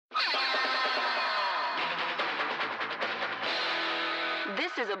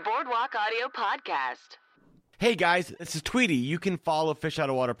is a Boardwalk Audio podcast. Hey guys, this is Tweety. You can follow Fish Out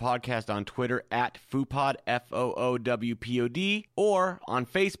of Water Podcast on Twitter at FOOPOD, FOOWPOD, or on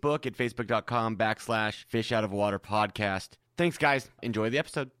Facebook at facebook.com/Fish Out of Water Podcast. Thanks, guys. Enjoy the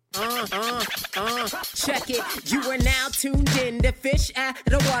episode. Check it. You are now tuned in to Fish Out of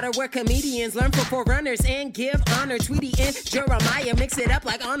the Water, where comedians learn from forerunners and give honor. Tweety and Jeremiah mix it up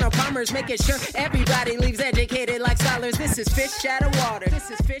like Arnold Palmer's, making sure everybody leaves educated like scholars. This is Fish Out of Water. This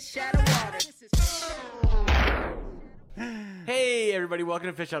is Fish Out of Water. This is Hey everybody, welcome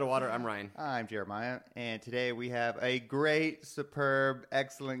to Fish Out of Water. I'm Ryan. I'm Jeremiah, and today we have a great, superb,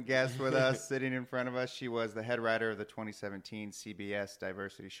 excellent guest with us sitting in front of us. She was the head writer of the 2017 CBS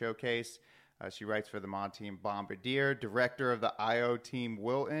Diversity Showcase. She writes for the Mod Team Bombardier, director of the IO Team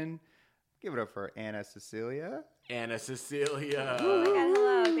Wilton. Give it up for Anna Cecilia. Anna Cecilia. Oh my God,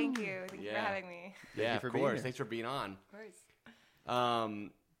 hello. Thank you. Thank you for having me. Yeah, for of being course. here. Thanks for being on. Of course.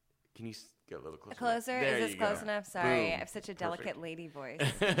 Can you get a little closer? Closer? There Is this you close go. enough? Sorry. Boom. I have such a delicate lady voice.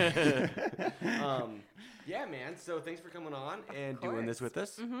 Yeah, man. So thanks for coming on and doing this with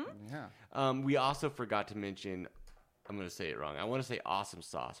us. Mm-hmm. Yeah. We also forgot to mention, I'm going to say it wrong. I want to say Awesome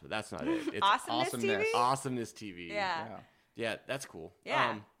Sauce, but that's not it. It's Awesomeness Awesomeness. TV? Awesomeness TV. Yeah. Yeah, that's cool.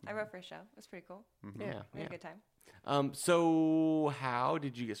 Yeah. I wrote for a show. It was pretty cool. Yeah. We had a good time. So how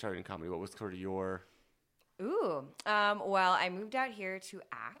did you get started in comedy? What was sort of your... Ooh. Well, I moved out here to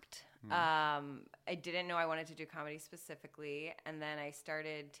act. I didn't know I wanted to do comedy specifically, and then I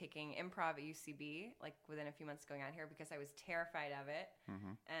started taking improv at UCB, like within a few months going out here, because I was terrified of it,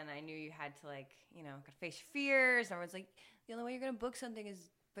 and I knew you had to, like, you know, gotta face fears. And everyone's like, the only way you're gonna book something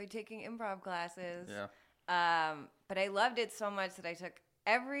is by taking improv classes. Yeah. But I loved it so much that I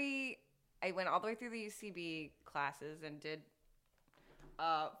went all the way through the UCB classes and did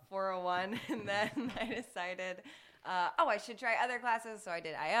 401, and then I decided, I should try other classes. So I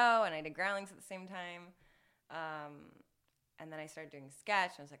did IO and I did Groundlings at the same time. And then I started doing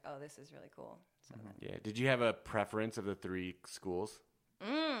sketch, and I was like, oh, this is really cool. So Yeah. Did you have a preference of the three schools?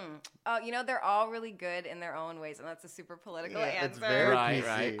 Oh, you know, they're all really good in their own ways, and that's a super political answer. It's very Right,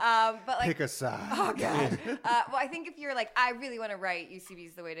 PC. But like, Pick a side. oh god. Well, I think if you're like, I really want to write, UCB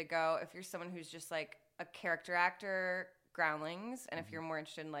is the way to go. If you're someone who's just like a character actor, Groundlings, and if you're more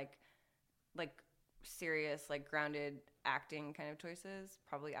interested in like serious, like grounded acting kind of choices,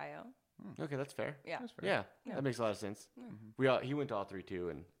 probably IO. Okay, that's fair. Yeah. That's fair. Yeah, that makes a lot of sense. He went to all three too,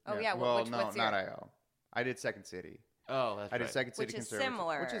 and Oh yeah. Well, what's no, your... not IO. I did Second City. that's I did right. Second City Which is Conservative,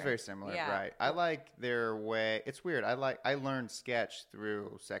 similar. which is very similar, Yeah. right? I like their way. It's weird. I learned sketch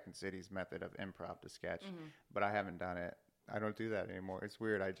through Second City's method of improv to sketch, but I haven't done it. I don't do that anymore. It's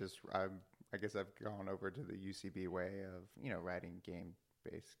weird. I guess I've gone over to the UCB way of, you know, writing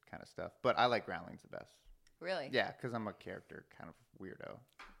game-based kind of stuff. But I like Groundlings the best. Really? Yeah, because I'm a character kind of weirdo.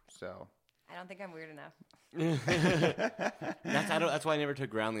 So I don't think I'm weird enough. That's why I never took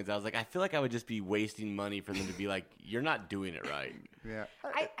Groundlings. I was like, I feel like I would just be wasting money for them to be like, you're not doing it right. yeah,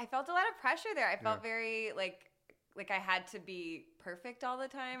 I felt a lot of pressure there. I felt very like I had to be perfect all the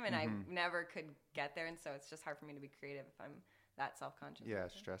time, and I never could get there, and so it's just hard for me to be creative if I'm that self-conscious. yeah,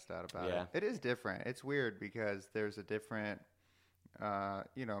 stressed out about Yeah. it. It is different. It's weird because there's a different,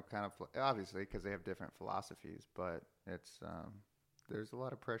 you know, kind of obviously because they have different philosophies, but it's there's a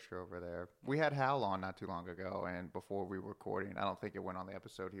lot of pressure over there. We had Hal on not too long ago, and before we were recording, I don't think it went on the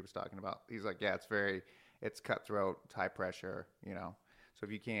episode. He was talking about. He's like, yeah, it's cutthroat, it's high pressure, you know. So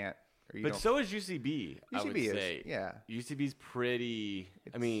if you can't, or you But don't, so is UCB, I would UCB is, say. yeah. UCB's pretty,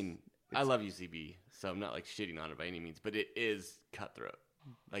 I mean, I love UCB, so I'm not like shitting on it by any means, but it is cutthroat.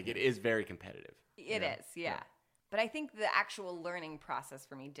 Like, it is very competitive. It is, yeah. But I think the actual learning process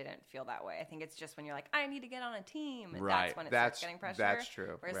for me didn't feel that way. I think it's just when you're like, I need to get on a team, and Right. that's when it starts getting pressure. That's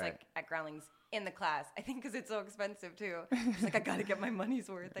true. Whereas right. like at Groundlings in the class, I think because it's so expensive too. It's like I gotta get my money's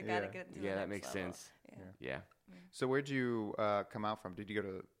worth. I gotta get to the Yeah, that next makes level. sense. Yeah. Yeah. So where'd you come out from? Did you go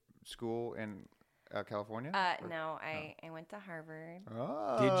to school in California? No, I went to Harvard.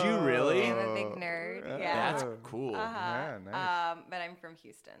 Oh. Did you really? I'm a big nerd. Yeah. That's cool. Yeah, nice. But I'm from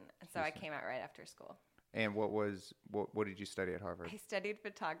Houston, and so I came out right after school. And what did you study at Harvard? I studied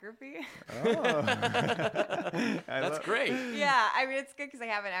photography. Oh. That's great. Yeah, I mean, it's good because I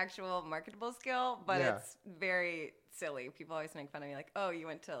have an actual marketable skill, but Yeah. it's very silly. People always make fun of me, like, oh, you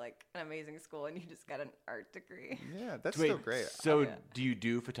went to like an amazing school and you just got an art degree. Yeah, that's Wait, still great. So do you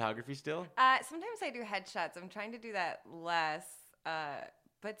do photography still? Sometimes I do headshots. I'm trying to do that less.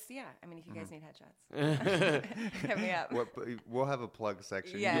 But yeah, I mean, if you guys need headshots, hit me up. We'll have a plug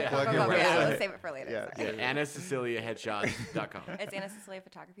section. You Yeah, plug your yeah, website. let's save it for later. Yeah, Sorry. yeah. AnnaCeciliaHeadshots.com. It's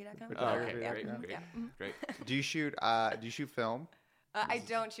AnnaCeciliaPhotography.com. Oh, okay, yeah. great, Yeah. great. Do you shoot film? I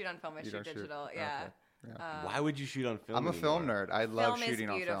don't shoot on film. I You shoot don't shoot? digital. Okay. Yeah. Yeah. Why would you shoot on film? I'm a film anymore? nerd. I love Film shooting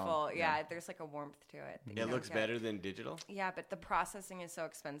is beautiful. on film. Yeah, there's like a warmth to it. that you It don't looks get. better than digital. Yeah, but the processing is so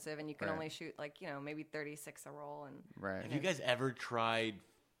expensive, and you can Right. only shoot like maybe 36 a roll, and Right. Have you guys ever tried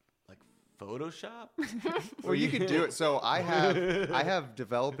like Photoshop? Well, you could do it. So I have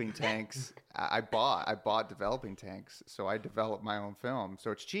developing tanks. I bought developing tanks. So I developed my own film. So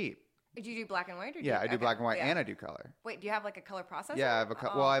it's cheap. do you do black and white? Or Yeah, I do okay, black and white, yeah. and I do color. Wait, do you have like a color processor? Yeah, I have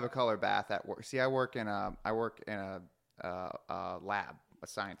I have a color bath at work. See, I work in a lab, a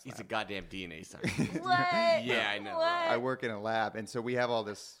science He's a lab. goddamn DNA scientist. What? Yeah, I know. What? I work in a lab, and so we have all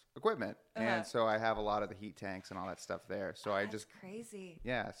this equipment, Uh-huh. and so I have a lot of the heat tanks and all that stuff there. So I That's just crazy.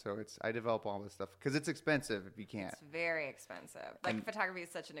 so I develop all this stuff because it's expensive if you can't. It's very expensive. Like photography is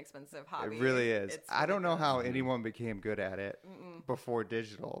such an expensive hobby. It really is. It's I don't know how ridiculous. anyone became good at it before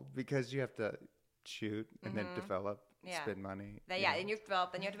digital because you have to shoot and then develop, Yeah. spend money. Then, you yeah, know. and you have to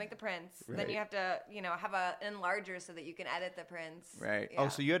develop. Then you have to make the prints. Then Right. you have to, have an enlarger so that you can edit the prints. Right. Yeah. Oh,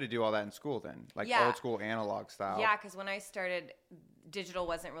 so you had to do all that in school then, like Yeah. old school analog style. Yeah, because when I started, digital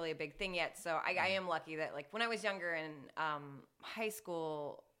wasn't really a big thing yet. So I am lucky that like when I was younger in high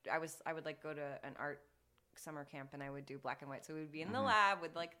school, I would like go to an art summer camp and I would do black and white. So we would be in the lab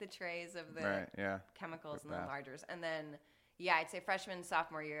with like the trays of the Right. Yeah. chemicals and With the that. enlargers. And then I'd say freshman,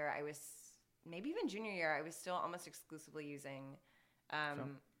 sophomore year, I was maybe even junior year, I was still almost exclusively using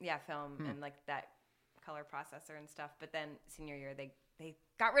film and like that color processor and stuff. But then senior year, they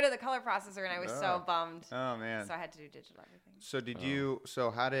got rid of the color processor, and I was so bummed. Oh man. So I had to do digital everything. So did you? So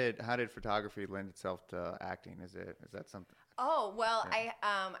how did photography lend itself to acting? Is that something? Oh well,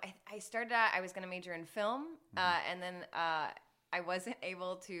 I started out. I was going to major in film, and then I wasn't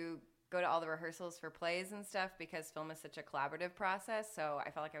able to go to all the rehearsals for plays and stuff because film is such a collaborative process. So I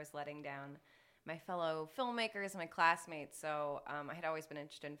felt like I was letting down my fellow filmmakers and my classmates. So I had always been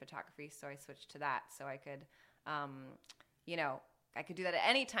interested in photography, so I switched to that so I could, I could do that at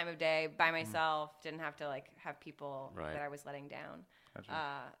any time of day by myself. Didn't have to like have people Right. that I was letting down. Gotcha.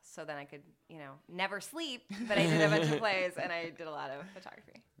 So then I could, never sleep. But I did a bunch of plays and I did a lot of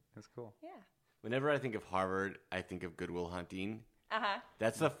photography. That's cool. Yeah. Whenever I think of Harvard, I think of Good Will Hunting.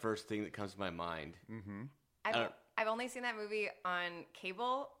 That's the first thing that comes to my mind. Mm-hmm. I've only seen that movie on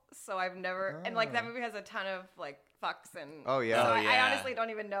cable, so I've never and like that movie has a ton of like fucks and Oh, yeah. So Oh, I yeah. honestly don't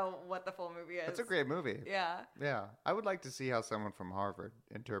even know what the full movie is. That's a great movie. Yeah. Yeah. I would like to see how someone from Harvard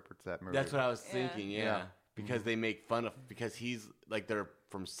interprets that movie. That's what I was thinking, yeah. Yeah. Because they make fun of, because he's, like, they're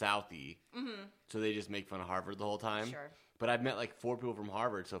from Southie, so they just make fun of Harvard the whole time. Sure. But I've met, like, 4 people from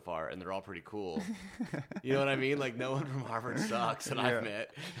Harvard so far, and they're all pretty cool. You know what I mean? Like, no one from Harvard sucks that I've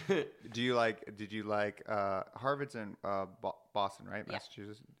met. Did you like Harvard's in Boston, right? Yeah.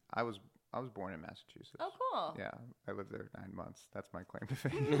 Massachusetts. I was born in Massachusetts. Oh, cool. Yeah, I lived there 9 months. That's my claim to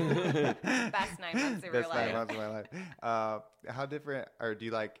fame. Best 9 months of your Best life. 9 months of my life. How different, or do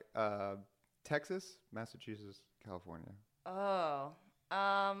you like Texas, Massachusetts, California? Oh.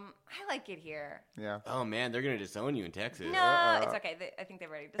 I like it here. Yeah. Oh, man, they're going to disown you in Texas. No, it's okay. I think they've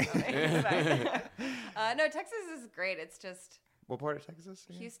already decided. It's fine. No, Texas is great. It's just What part of Texas?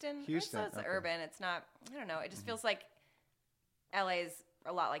 again? Houston. Houston. So it's okay. urban. It's not. I don't know. It just feels like LA is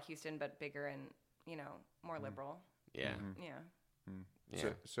a lot like Houston, but bigger and more liberal. Yeah. Yeah. Yeah.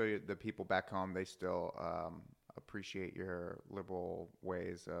 So the people back home, they still appreciate your liberal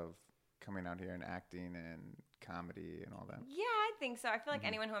ways of coming out here and acting and comedy and all that. Yeah, I think so. I feel like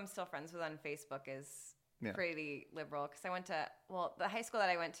anyone who I'm still friends with on Facebook is Yeah. pretty liberal because I went to the high school that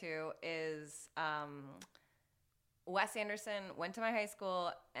I went to is Wes Anderson went to my high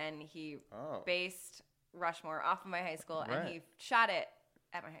school and he Oh. based Rushmore off of my high school and Right. he shot it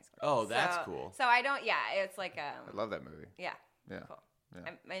at my high school. Oh, that's cool. So I don't. Yeah, it's like I love that movie. yeah. Yeah. Cool.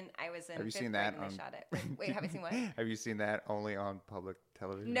 Yeah. I was in Have you fifth seen grade that when on- they shot it. Wait, have you seen what? Have you seen that only on public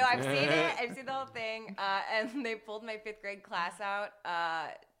television? No, I've seen it. I've seen the whole thing. And they pulled my fifth grade class out.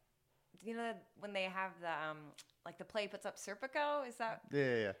 When they have the like the play puts up Serpico? Is that?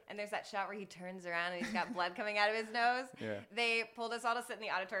 Yeah. And there's that shot where he turns around and he's got blood coming out of his nose. Yeah. They pulled us all to sit in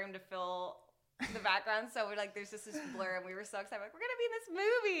the auditorium to fill the background. So we're like, there's just this blur, and we were so excited. Like, we're gonna be in this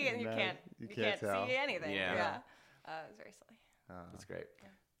movie, and Nice. you You can't can't tell. see anything. Yeah. It was very silly. That's great.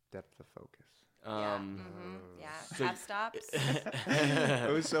 Depth of focus. Yeah. so- Half stops.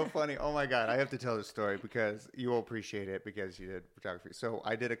 It was so funny. Oh my God. I have to tell this story because you will appreciate it because you did photography. So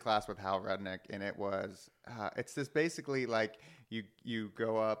I did a class with Hal Rudnick and it was, it's this basically like you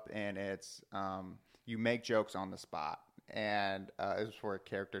go up and it's, you make jokes on the spot. And it was for a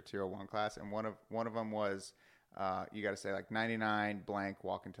character 201 class. And one of them was, you got to say like 99 blank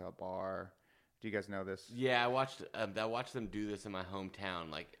walk into a bar Do you guys know this? Yeah, I watched them do this in my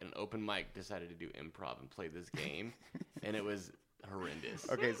hometown. Like an open mic decided to do improv and play this game, and it was horrendous.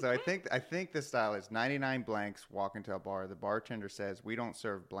 Okay, so I think the style is 99 blanks walk into a bar. The bartender says, "We don't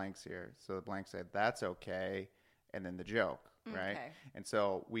serve blanks here." So the blank said, "That's okay," and then the joke, right? Okay. And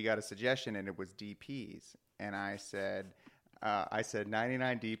so we got a suggestion, and it was DPs, and I said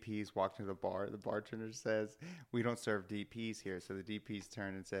 99 DPs walked into the bar. The bartender says, "We don't serve DPs here." So the DPs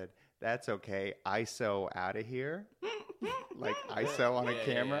turned and said, "That's okay. ISO out of here." Like ISO on a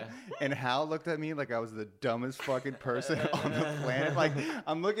camera. Yeah. And Hal looked at me like I was the dumbest fucking person on the planet. Like,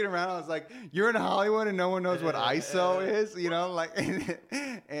 I'm looking around, I was like, you're in Hollywood and no one knows what ISO is, you know? Like, and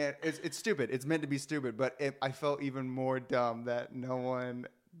it's stupid. It's meant to be stupid, but I felt even more dumb that no one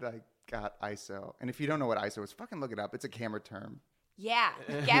like got ISO. And if you don't know what ISO is, fucking look it up. It's a camera term. Yeah,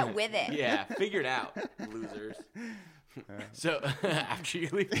 get with it. Yeah, figure it out, losers. So after you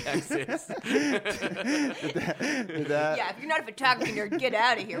leave Texas, Did that, Yeah, if you're not a photography nerd, get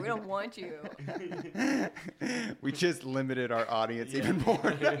out of here. We don't want you. we just limited our audience even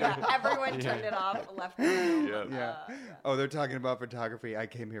more. Yeah, everyone turned it off, left the room. Yeah. Oh, they're talking about photography. I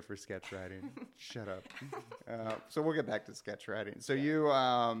came here for sketch writing. Shut up. So we'll get back to sketch writing. So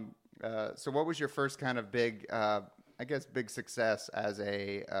so what was your first kind of big, big success as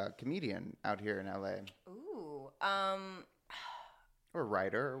a comedian out here in LA? Ooh. Or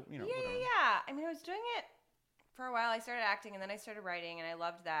writer, Yeah. whatever. I mean, I was doing it for a while. I started acting, and then I started writing, and I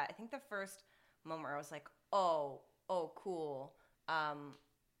loved that. I think the first moment where I was like, oh, cool,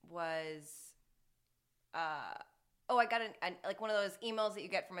 was, I got like one of those emails that you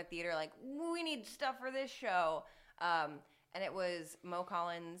get from a theater, like, we need stuff for this show. And it was Mo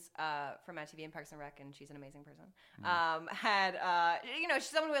Collins from Mad TV and Parks and Rec, and she's an amazing person. She's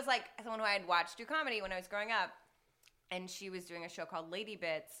someone who was like someone who I had watched do comedy when I was growing up, and she was doing a show called Lady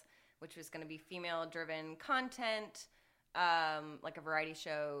Bits, which was going to be female-driven content, like a variety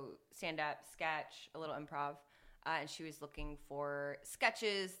show, stand-up, sketch, a little improv, and she was looking for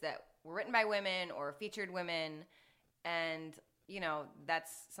sketches that were written by women or featured women, and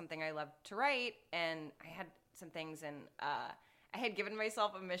that's something I love to write, and I had some things, and I had given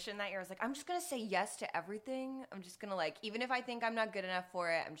myself a mission that year. I was like, I'm just gonna say yes to everything. I'm just gonna even if I think I'm not good enough for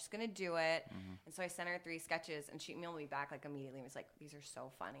it, I'm just gonna do it. Mm-hmm. And so I sent her 3 sketches, and she emailed me back immediately and was like, these are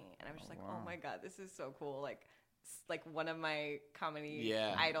so funny. And I was just wow. Oh my god, this is so cool. Like one of my comedy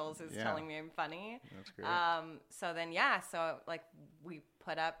idols is telling me I'm funny. That's great. So then we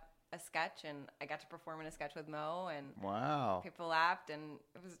put up a sketch, and I got to perform in a sketch with Mo, and wow, people laughed, and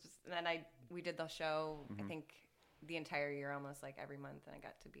it was just. And then we did the show. I think the entire year, almost every month, and I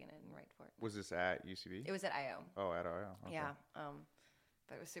got to be in it and write for it. Was this at UCB? It was at IO. Oh, at IO. Okay. Yeah.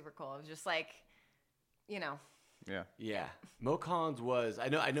 But it was super cool. It was just Yeah. Mo Collins was. I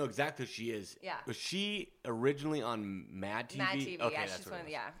know exactly who she is. Yeah. Was she originally on Mad TV? Mad TV. Okay, Yeah, that's she's what one it of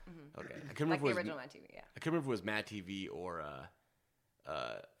the was. Okay, I couldn't like remember the if it was original Mad TV. Yeah. I couldn't remember if it was Mad TV or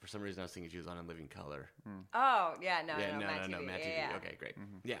for some reason I was thinking she was on In Living Color. Oh yeah, no, Mad TV. TV. Yeah. Okay, great.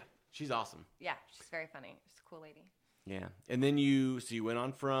 Yeah, she's awesome. Yeah, she's very funny. She's a cool lady. Yeah, and then you went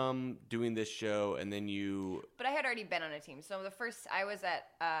on from doing this show, and then But I had already been on a team. So I was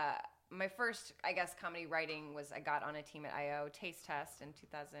at my first, I guess, comedy writing was I got on a team at IO Taste Test in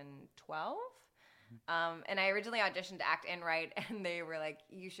 2012. And I originally auditioned to act and write, and they were like,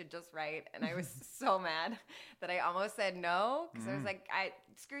 you should just write. And I was so mad that I almost said no, because I was like,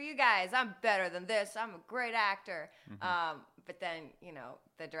 screw you guys. I'm better than this. I'm a great actor. But then,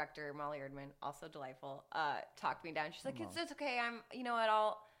 the director, Molly Erdman, also delightful, talked me down. She's like, it's okay.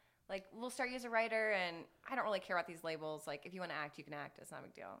 We'll start you as a writer, and I don't really care about these labels. Like, if you want to act, you can act. It's not a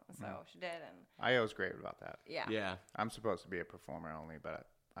big deal. And so she did, and IO's great about that. yeah. I'm supposed to be a performer only, but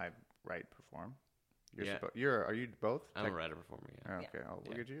I write, perform. Are you both? I'm a writer performer. Yeah. Okay. Oh,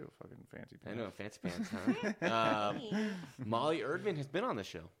 look at you, fucking fancy pants. I know, fancy pants, huh? Molly Erdman has been on the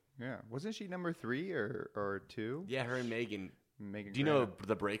show. Yeah. Wasn't she number 3 or 2? Yeah, her and Megan. Megan. Do you know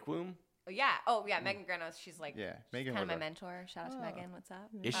The Break Room? Oh yeah, Megan Granos. She's Megan kind of was my mentor. Shout out to Megan. What's up?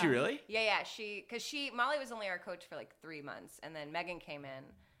 Is she really? Yeah. Because Molly was only our coach for 3 months, and then Megan came in,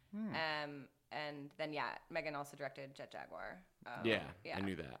 and then Megan also directed Jet Jaguar. I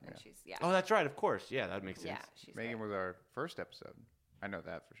knew that. And she's Oh, that's right. Of course. Yeah, that makes sense. She's Megan great. was our first episode. I know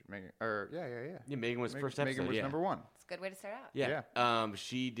that for sure. Megan, Yeah, Megan was first episode. Megan was number one. It's a good way to start out. Yeah.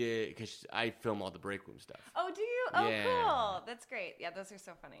 She did because I film all the break room stuff. Oh, do you? Oh, Yeah. cool. That's great. Yeah, those are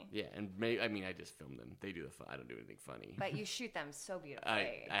so funny. Yeah, and I just film them. They do the fun. I don't do anything funny. But you shoot them so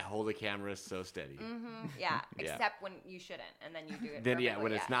beautifully. I hold the camera so steady. Yeah, Yeah. except when you shouldn't, and then you do it. Then perfectly.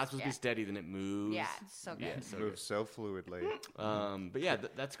 when it's not supposed to be steady, then it moves. Yeah, it's so good. Yeah, so good. Moves so fluidly. But yeah,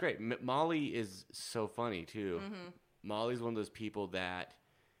 that's great. Molly is so funny too. Molly's one of those people that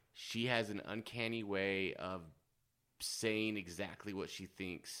she has an uncanny way of saying exactly what she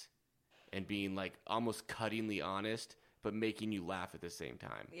thinks and being like almost cuttingly honest, but making you laugh at the same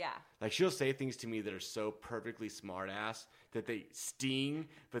time. Yeah. Like she'll say things to me that are so perfectly smart ass that they sting,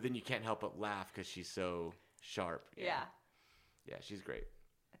 but then you can't help but laugh because she's so sharp. Yeah. Yeah, she's great.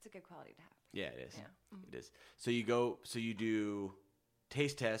 That's a good quality to have. Yeah, it is. Yeah. It is. So you do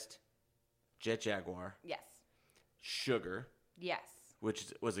Taste Test, Jet Jaguar, Yes. Sugar, Yes.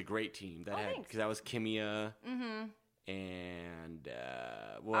 which was a great team. Thanks. Because that was Kimia and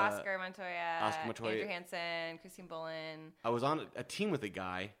Oscar Montoya, Montoya. Andrew Hansen, Christine Bullen, I was on a team with a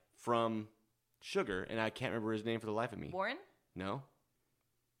guy from Sugar, and I can't remember his name for the life of me. Warren. No?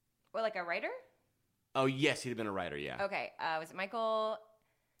 Or like a writer? Oh, yes, he'd have been a writer, yeah. Okay. Was it Michael?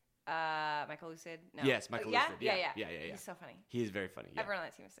 Michael Lucid? No. Yes, Michael yeah? Lucid. Yeah. Yeah. He's so funny. He is very funny. Yeah, Everyone on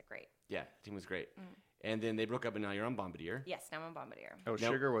that team is great. yeah, the team was great. And then they broke up, and now you're on Bombardier. Yes, now I'm on Bombardier. Oh,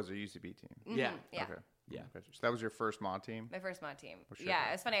 Sugar was a UCB team. Yeah. Yeah. Okay. Yeah. So that was your first mod team My first mod team. Sugar. Yeah,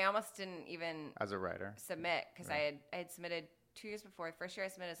 it was funny. I almost didn't even as a writer. submit because I had submitted 2 years before. The first year I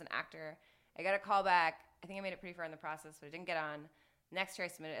submitted as an actor. I got a call back. I think I made it pretty far in the process, but I didn't get on. Next year I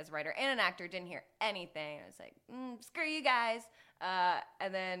submitted as a writer and an actor. Didn't hear anything. I was like, screw you guys.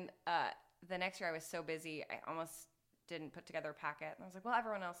 And then the next year I was so busy, I almost didn't put together a packet. And I was like, well,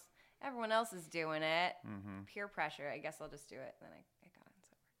 everyone else is doing it. Peer pressure. I guess I'll just do it. And then I got on.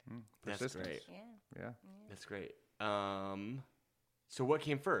 So it worked. That's Persistence. great. Yeah. Yeah. That's great. So what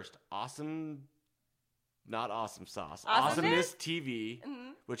came first? Not Awesome Sauce. Awesomeness? Awesomeness TV.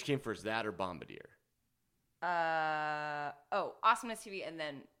 Which came first, that or Bombardier? Awesomeness TV and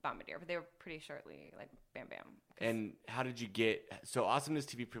then Bombardier, but they were pretty shortly, like bam, bam. And how did you get? So Awesomeness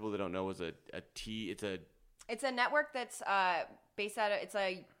TV, for people that don't know, was It's a network that's based out of.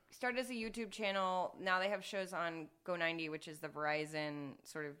 Started as a YouTube channel. Now they have shows on Go90, which is the Verizon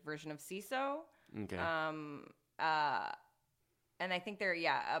sort of version of CISO. Okay. And I think they're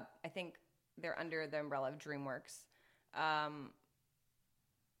they're under the umbrella of DreamWorks.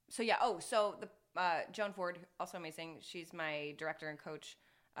 So the Joan Ford, also amazing. She's my director and coach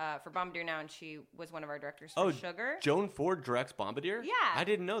for Bombardier now, and she was one of our directors for Sugar. Joan Ford directs Bombardier? Yeah. I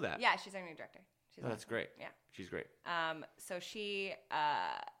didn't know that. Yeah, she's our new director. She's That's awesome. great. Yeah. She's great. So she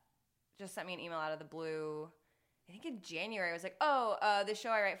just sent me an email out of the blue. I think in January, I was like, the show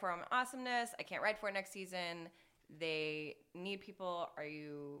I write for, I'm Awesomeness. I can't write for it next season. They need people. Are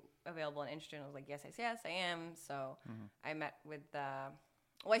you available and interested? And I was like, yes, I am. So I met with I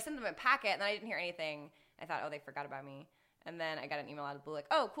sent them a packet, and then I didn't hear anything. I thought, they forgot about me. And then I got an email out of the blue like,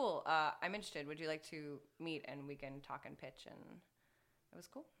 oh, cool. I'm interested. Would you like to meet, and we can talk and pitch? And it was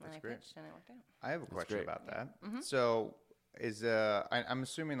cool. And I pitched, and it worked out. I have a question great. about that. So I'm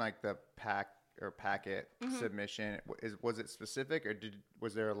assuming like the packet submission was it specific, or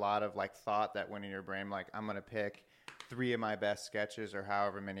was there a lot of like thought that went in your brain, like I'm gonna pick 3 of my best sketches or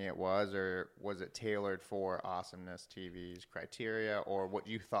however many it was, or was it tailored for Awesomeness TV's criteria or what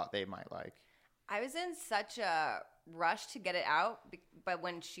you thought they might like? I was in such a rush to get it out, but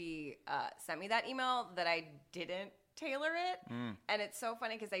when she sent me that email, that I didn't tailor it. And it's so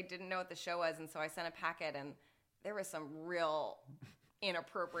funny because I didn't know what the show was, and so I sent a packet, and there was some real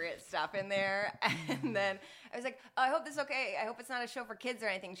inappropriate stuff in there. And then I was like, I hope this is okay. I hope it's not a show for kids or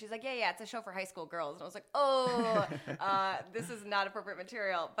anything. She's like, yeah, it's a show for high school girls. And I was like, this is not appropriate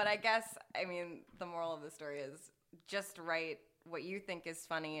material. But I guess, the moral of the story is just write what you think is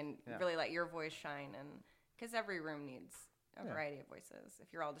funny and really let your voice shine. And because every room needs a variety of voices.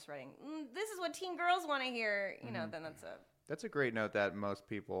 If you're all just writing, this is what teen girls want to hear, then That's a great note that most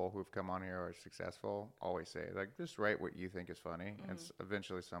people who've come on here are successful always say, like, just write what you think is funny. And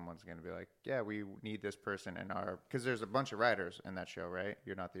eventually someone's going to be like, yeah, we need this person in our, because there's a bunch of writers in that show, right?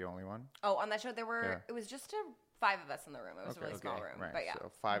 You're not the only one. Oh, on that show, it was just 5 of us in the room. It was a really small room. Right. But yeah.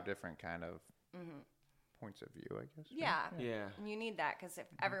 So 5 different kind of points of view, I guess. Right? Yeah. And you need that because if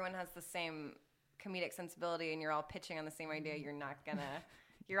everyone has the same comedic sensibility and you're all pitching on the same idea, you're not going to...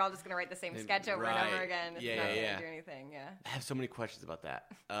 You're all just going to write the same sketch over and over again. It's not going to do anything, I have so many questions about that.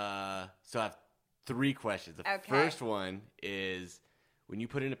 So I have 3 questions. The first one is when you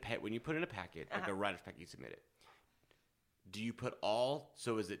put in a packet, like a writer's packet, you submit it. do you put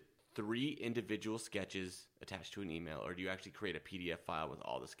so is it 3 individual sketches attached to an email, or do you actually create a PDF file with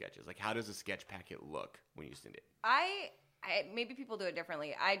all the sketches? Like, how does a sketch packet look when you send it? I maybe people do it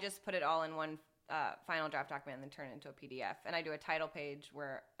differently. I just put it all in one final draft document and then turn it into a PDF. And I do a title page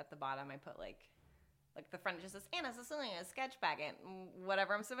where at the bottom I put like the front just says Anna Cecilia sketch packet,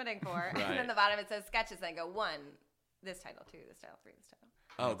 whatever I'm submitting for, Right. and then the bottom it says sketches. And I go 1, this title, 2, this title, 3, this title.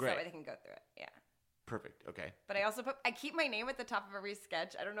 Oh, great. So that they can go through it. Yeah. Perfect. Okay. But I also I keep my name at the top of every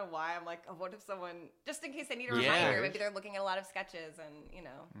sketch. I don't know why. I'm like, oh, what if someone, just in case they need a reminder, maybe they're looking at a lot of sketches and, you know.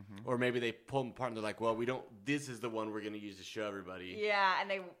 Mm-hmm. Or maybe they pull them apart and they're like, well, this is the one we're going to use to show everybody. Yeah, and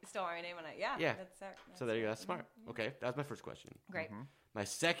they still want my name on it. Yeah. Yeah. That's So there you go. That's smart. Okay. That was my first question. Great. My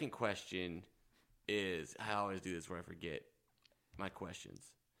second question is, I always do this where I forget my questions.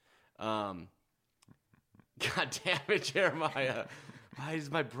 God damn it, Jeremiah. Why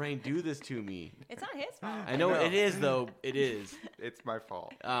does my brain do this to me? It's not his fault. I know it is, though. It is. It's my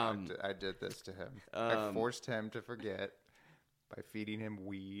fault. I did this to him. I forced him to forget by feeding him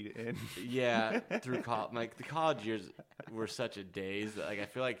weed. And yeah, through college. The college years were such a daze. Like, I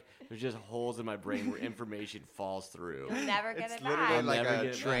feel like there's just holes in my brain where information falls through. You'll never get it's it literally back. like never a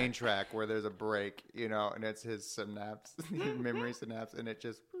get it train back. track where there's a break, and it's his synapse, memory synapse, and it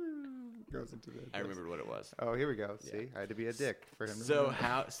just goes into the. I remembered what it was. Oh, here we go. See, I had to be a dick for him. To So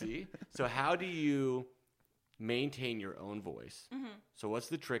remember. how do you maintain your own voice? Mm-hmm. So what's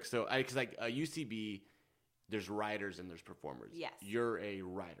the trick? So because like UCB, there's writers and there's performers. Yes. You're a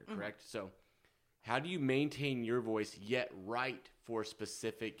writer, correct? So how do you maintain your voice yet write for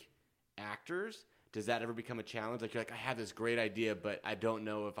specific actors? Does that ever become a challenge? Like, you're like, I have this great idea, but I don't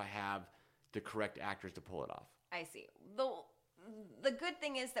know if I have the correct actors to pull it off. I see. The good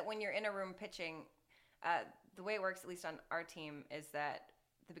thing is that when you're in a room pitching, the way it works, at least on our team, is that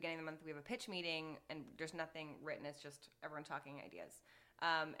at the beginning of the month we have a pitch meeting and there's nothing written. It's just everyone talking ideas.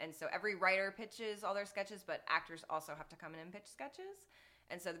 And so every writer pitches all their sketches, but actors also have to come in and pitch sketches.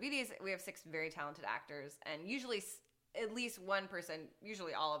 And so the beauty is we have 6 very talented actors, and usually at least one person,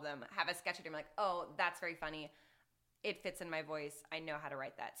 usually all of them, have a sketch and I'm like, oh, that's very funny. It fits in my voice. I know how to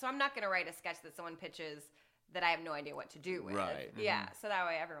write that. So I'm not going to write a sketch that someone pitches that I have no idea what to do with. Right. Yeah. So that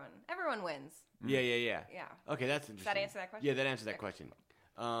way everyone wins. Yeah. Yeah. Okay, that's interesting. Does that answer that question? Yeah, that answers that Okay. question.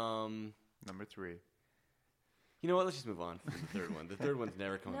 Number 3. You know what? Let's just move on from the third one. The third one's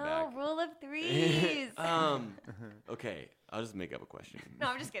never coming No, back. rule of threes. Okay, I'll just make up a question. No,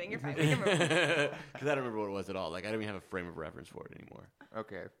 I'm just kidding. You're fine. We can move. Because I don't remember what it was at all. Like, I don't even have a frame of reference for it anymore.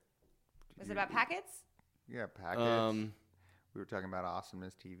 Okay. Was it about packets? Yeah, packets. We were talking about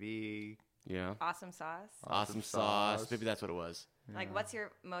Awesomeness TV. Yeah. Awesome sauce. Awesome sauce. Maybe that's what it was. Like, what's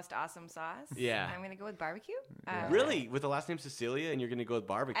your most awesome sauce? Yeah. I'm going to go with barbecue. Really? With the last name Cecilia, and you're going to go with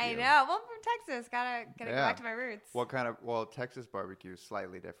barbecue? I know. Well, I'm from Texas. Gotta go back to my roots. What kind of? Well, Texas barbecue is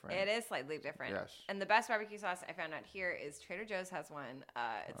slightly different. It is slightly different. Yes. And the best barbecue sauce I found out here is Trader Joe's has one.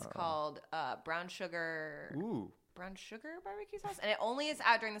 It's called brown sugar. Ooh. Brown sugar barbecue sauce, and it only is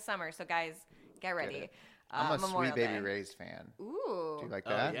out during the summer. So guys, get ready. I'm a Memorial Sweet Baby Day. Ray's fan. Ooh. Do you like Oh,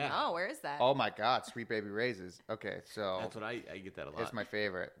 that? yeah. Oh, where is that? Oh my God, Sweet Baby Ray's is okay. So That's what I get that a lot. it's my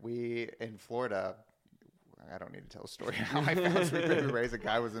favorite. We in Florida. I don't need to tell a story how I found Sweet Baby Ray's. A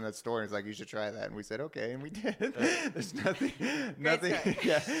guy was in a store and he's like, "You should try that," and we said, "Okay," and we did. There's nothing. story.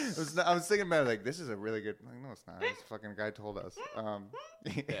 Yeah, I was thinking about it like, this is a really good. I'm like, no, it's not. This fucking guy told us.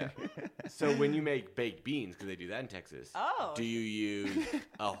 Yeah. So when you make baked beans, because they do that in Texas, Oh. do you use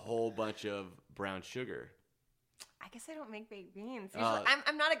a whole bunch of brown sugar? I guess I don't make baked beans. Usually,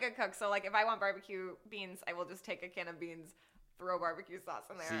 I'm not a good cook, so like if I want barbecue beans, I will just take a can of beans, throw barbecue sauce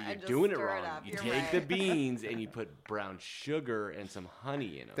in there, See, and you're just doing it stir wrong. up. You You're take right. the beans and you put brown sugar and some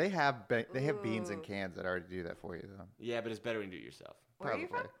honey in them. They have beans in Ooh. cans that already do that for you though. Yeah, but it's better when you do it yourself. Where are you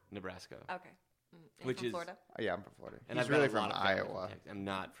from? Probably. Nebraska. Okay. You're Which from is- Florida. Yeah, I'm from Florida. And He's I've got really a from lot of family Iowa. Texas. I'm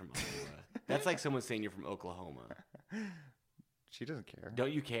not from Iowa. That's like someone saying you're from Oklahoma. She doesn't care.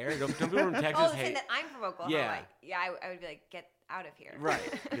 Don't you care? Don't people from Texas Oh, hate? saying that I'm from Oklahoma. Yeah. I would be like, get out of here. Right,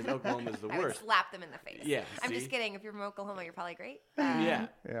 because Oklahoma's the I would worst. slap them in the face. Yeah, I'm see? just kidding. If you're from Oklahoma, you're probably great. Yeah. Yeah.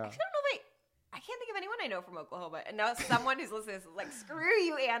 Actually, I don't know. Wait, I can't think of anyone I know from Oklahoma. And now someone who's listening is like, screw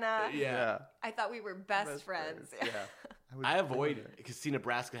you, Anna. Yeah. I thought we were best friends. Yeah. I avoid because see,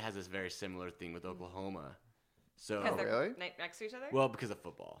 Nebraska has this very similar thing with Oklahoma. So Because they're really? next to each other? well, because of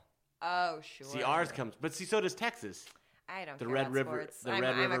football. Oh, sure. See, ours comes, but see, so does Texas. I don't the care Red about River- sports. the I'm,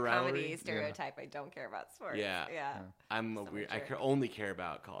 Red I'm River a comedy rivalry? stereotype. I don't care about sports. Yeah. Yeah. I'm a So weird. mature. only care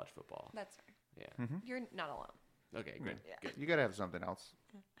about college football. That's fair. Yeah. You're not alone. Okay. Good. Yeah. Good. You gotta have something else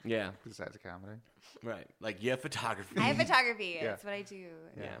Yeah. besides comedy. Right. Like you have photography. I have photography. Yeah. That's what I do.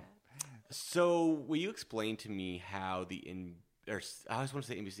 Yeah. So, will you explain to me how I always want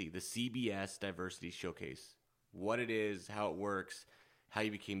to say NBC, the CBS Diversity Showcase, what it is, how it works, how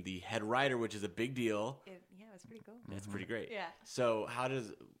you became the head writer, which is a big deal. Yeah, it was pretty cool. That's pretty great. Yeah. So,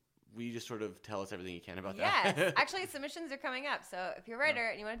 will you just sort of tell us everything you can about Yes. that? Actually, submissions are coming up. So if you're a writer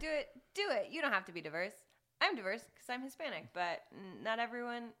and you want to do it. You don't have to be diverse. I'm diverse because I'm Hispanic, but not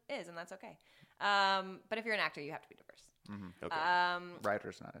everyone is, and that's okay. But if you're an actor, you have to be diverse. Mm-hmm. Okay.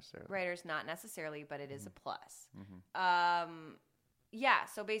 Writers not necessarily. Writers not necessarily, but it is a plus. Mm-hmm. Yeah,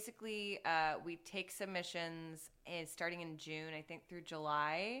 so basically we take submissions starting in June, I think, through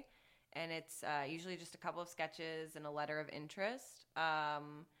July, and it's usually just a couple of sketches and a letter of interest.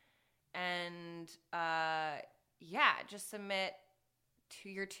 Just submit to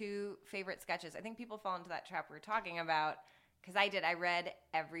your 2 favorite sketches. I think people fall into that trap we were talking about, because I read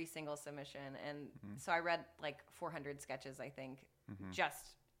every single submission, and so I read like 400 sketches, I think,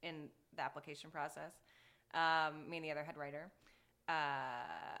 just in the application process. Me and the other head writer,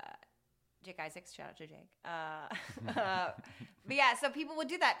 Jake Isaacs, shout out to Jake. But yeah, so people would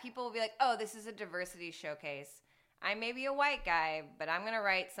do that. People would be like, oh, this is a diversity showcase. I may be a white guy, but I'm going to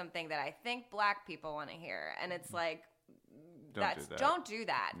write something that I think black people want to hear. And it's like, don't do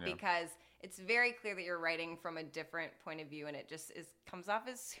that Yeah. because it's very clear that you're writing from a different point of view, and it just comes off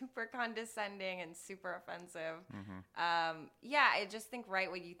as super condescending and super offensive. I just think write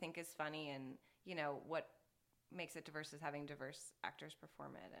what you think is funny, and what makes it diverse is having diverse actors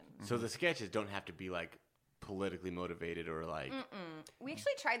perform it. And So the sketches don't have to be like politically motivated or like. we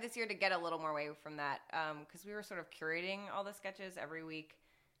actually tried this year to get a little more away from that because we were sort of curating all the sketches every week.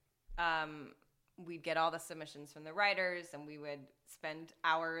 We'd get all the submissions from the writers, and we would spend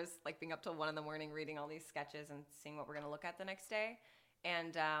hours, like being up till 1 a.m, reading all these sketches and seeing what we're going to look at the next day.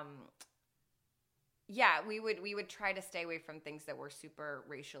 And we would try to stay away from things that were super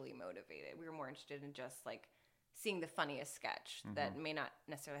racially motivated. We were more interested in just like seeing the funniest sketch that may not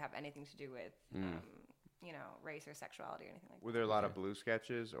necessarily have anything to do with race or sexuality or anything like that. Were there a lot of blue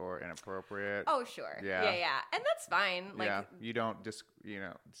sketches or inappropriate? Oh, sure. Yeah. Yeah. And that's fine. Like, yeah, you don't just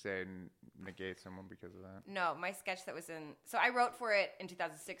say negate someone because of that. No, my sketch that was so I wrote for it in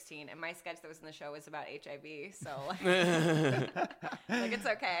 2016, and my sketch that was in the show was about HIV. So like it's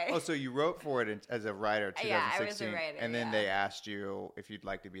okay. Oh, so you wrote for it as a writer, 2016, Yeah, I was a writer, and then yeah. they asked you if you'd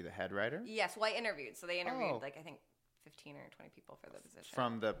like to be the head writer Yes, well, I interviewed. So they interviewed Oh. like I think 15 or 20 people for the position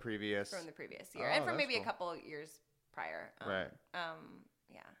from the previous year, Oh, and from that's maybe cool. a couple years prior. Right.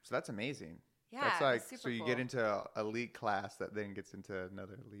 Yeah. So that's amazing. Yeah, That's it was like super so you cool. get into a elite class that then gets into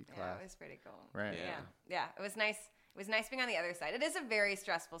another elite Yeah, class. it was pretty cool. Right. Yeah. It was nice. It was nice being on the other side. It is a very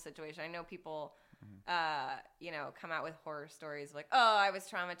stressful situation. I know people, come out with horror stories like, "Oh, I was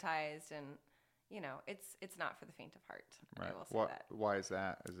traumatized," and it's not for the faint of heart. Right. I will say that. Why is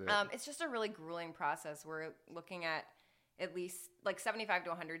that? Is it? It's just a really grueling process. We're looking at least like 75 to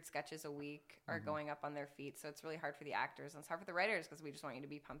 100 sketches a week are going up on their feet. So it's really hard for the actors, and it's hard for the writers because we just want you to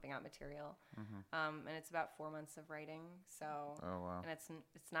be pumping out material. And it's about 4 months of writing. So, Oh wow. and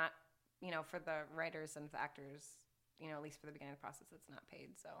it's not, for the writers and the actors, at least for the beginning of the process, it's not paid.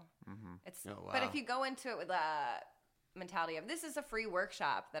 So it's, Oh, but wow. if you go into it with a mentality of this is a free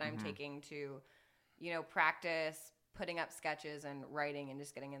workshop that I'm taking to, practice putting up sketches and writing and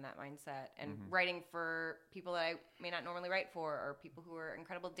just getting in that mindset and writing for people that I may not normally write for, or people who are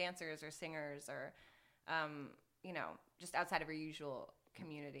incredible dancers or singers or, just outside of your usual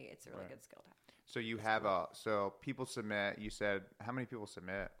community. It's a really good skill to have. So you have so people submit. You said how many people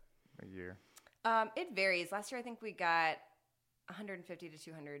submit a year? It varies. Last year, I think we got 150 to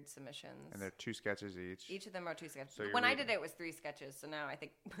 200 submissions. And they're 2 sketches each. Each of them are 2 sketches. So you're When I reading- did it was 3 sketches. So now I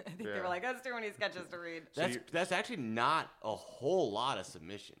think they Yeah. were like, that's too many sketches to read. That's actually not a whole lot of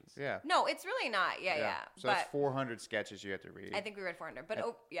submissions. Yeah. No, it's really not. Yeah. So but that's 400 sketches you have to read. I think we read 400. But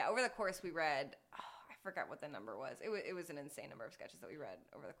over the course, we read. I forgot what the number was. It was an insane number of sketches that we read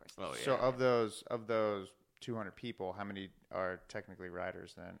over the course. Oh, yeah. So of those 200 people, how many are technically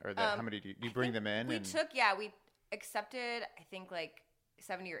writers then, or how many do you bring them in? We accepted, I think, like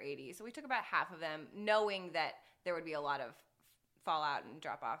 70 or 80. So we took about half of them, knowing that there would be a lot of fallout and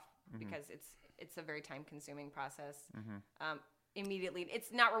drop off because it's a very time consuming process. Immediately,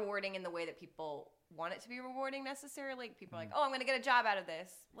 it's not rewarding in the way that people want it to be rewarding necessarily. People are like, oh, I'm going to get a job out of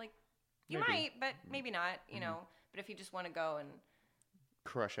this. Like, you Maybe. might, but maybe not, But if you just want to go and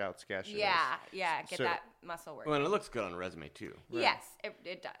crush out sketches. get So- that muscle working. Well, and it looks good on a resume too. Yes,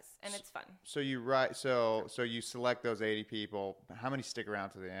 it does, and it's fun. So you write. So you select those 80 people. How many stick around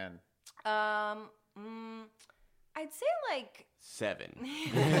to the end? I'd say like 7.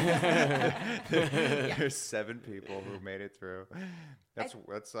 There's 7 people who made it through.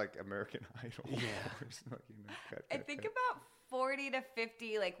 That's like American Idol. Yeah. I think about 40 to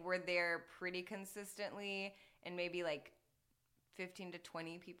 50 like were there pretty consistently, and maybe like 15 to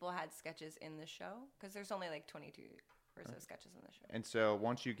 20 people had sketches in the show, because there's only like 22 or so sketches in the show. And so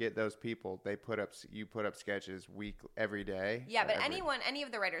once you get those people, you put up sketches every day. Yeah, but any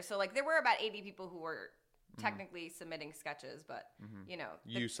of the writers. So like there were about 80 people who were technically submitting sketches, but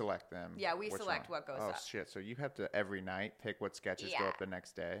you select them. Yeah, we select what goes up. Oh shit! So you have to every night pick what sketches go up the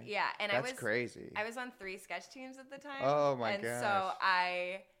next day. Yeah, and that's crazy. I was on 3 sketch teams at the time. Oh my gosh! And so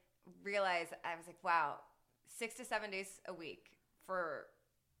I realized, I was like, wow, 6 to 7 days a week for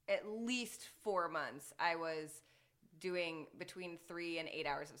at least 4 months. I was doing between 3 and 8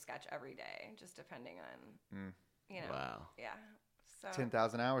 hours of sketch every day, just depending on Wow. Yeah. So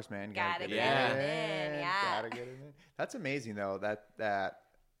 10,000 hours, man. Gotta get it in. Yeah. Gotta get it in. That's amazing, though.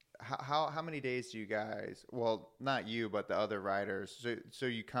 How many days do you guys? Well, not you, but the other writers. So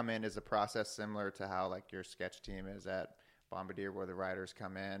you come in as a process similar to how like your sketch team is at Bombardier, where the writers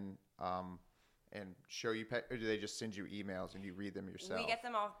come in and show you, or do they just send you emails and you read them yourself? We get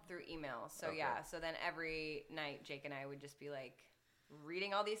them all through email. So Okay. yeah. So then every night, Jake and I would just be like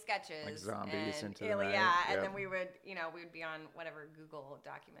reading all these sketches, Like zombies and, into the night. Yeah, and Yep. then we would be on whatever Google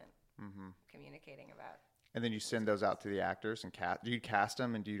document communicating about. And then you send those out to the actors and cast. Do you cast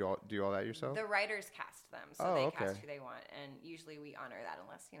them and do you do all that yourself? The writers cast them, so Oh, they okay. cast who they want, and usually we honor that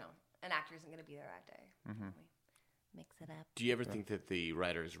unless an actor isn't going to be there that day. We mix it up. Do you ever think that the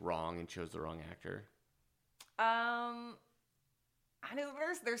writer is wrong and chose the wrong actor? I know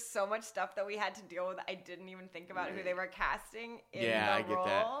there's so much stuff that we had to deal with. I didn't even think about who they were casting in I the get role.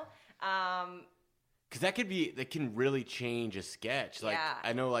 that. Because that can really change a sketch. Like Yeah.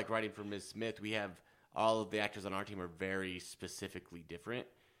 I know, like writing for Ms. Smith, we have all of the actors on our team are very specifically different.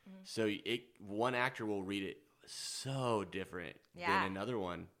 So one actor will read it so different than another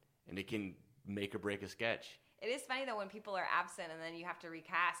one, and it can make or break a sketch. It is funny though when people are absent and then you have to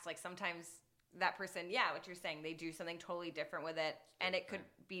recast. Like sometimes that person, what you're saying, they do something totally different with it, and it could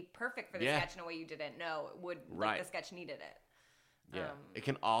be perfect for the sketch in a way you didn't know it would. Like the sketch needed it. Yeah, it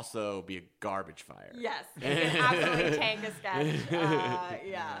can also be a garbage fire. Yes, it can absolutely tank a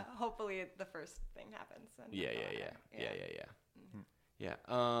sketch. Hopefully the first thing happens. And Yeah.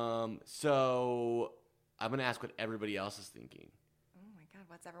 So I'm gonna ask what everybody else is thinking. Oh my God,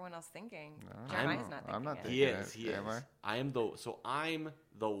 what's everyone else thinking? No, Jeremiah's not thinking I'm not it. thinking He is. I'm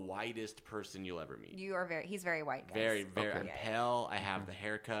the whitest person you'll ever meet. You are he's very white, guys. Very. Okay. I'm pale. I have the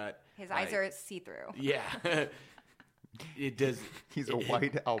haircut. His eyes are see-through. Yeah. It does. He's a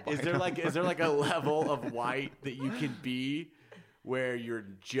white albino. Is there like a level of white that you can be where you're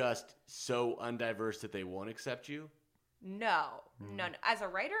just so undiverse that they won't accept you? No. As a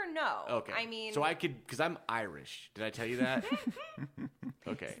writer, no. Okay. I mean, so I could, because I'm Irish. Did I tell you that?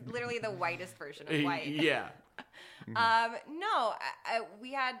 Okay. literally the whitest version of white. Yeah. No,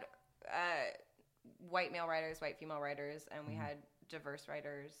 we had white male writers, white female writers, and we had diverse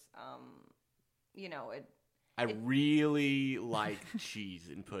writers. I really like cheese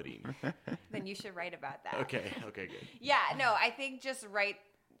and pudding. Then you should write about that. Okay, good. Yeah, no, I think just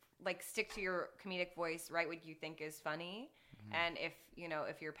stick to your comedic voice, write what you think is funny, and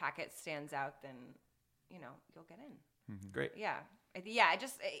if your packet stands out, then you'll get in. Great. Yeah,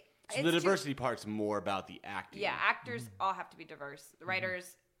 So the diversity part's more about the acting. Yeah, actors all have to be diverse. The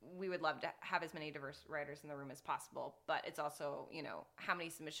writers, we would love to have as many diverse writers in the room as possible, but it's also, how many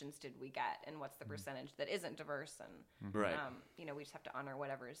submissions did we get, and what's the percentage that isn't diverse, and Right. we just have to honor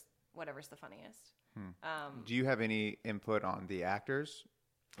whatever's the funniest. Do you have any input on the actors,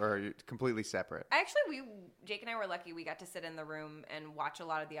 or are you completely separate? Actually, Jake and I were lucky. We got to sit in the room and watch a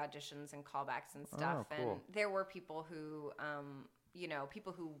lot of the auditions and callbacks and stuff. Oh, cool. And there were people who,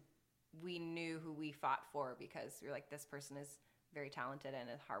 people who we knew who we fought for because we were like, this person is very talented and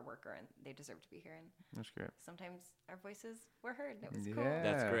a hard worker, and they deserve to be here. And That's great. sometimes our voices were heard, and it was Yeah. cool.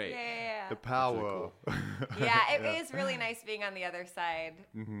 That's great. Yeah. The power. Yeah, it is really nice being on the other side.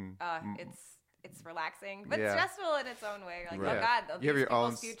 Mm-hmm. It's relaxing, but Yeah. stressful in its own way. You're like, Right. oh God, You have these your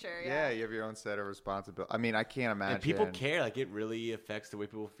own people's future. Yeah, you have your own set of responsibility. I mean, I can't imagine. And people care. Like, it really affects the way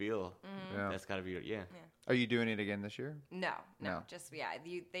people feel. Yeah. That's got to be, yeah. Are you doing it again this year? No. No. Just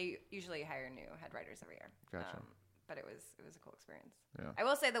they usually hire new head writers every year. Gotcha. But it was a cool experience. Yeah. I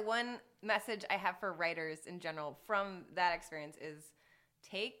will say the one message I have for writers in general from that experience is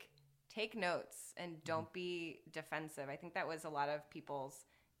take notes and don't be defensive. I think that was a lot of people's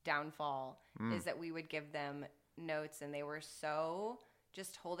downfall is that we would give them notes and they were so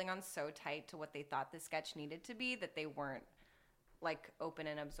just holding on so tight to what they thought the sketch needed to be that they weren't like open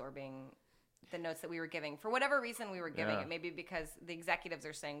and absorbing the notes that we were giving. For whatever reason we were giving Yeah. it, maybe because the executives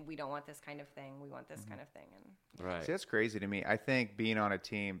are saying, we don't want this kind of thing, we want this kind of thing. And Right. See, that's crazy to me. I think being on a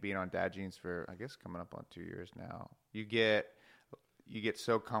team, being on Dad Jeans for, I guess, coming up on 2 years now, you get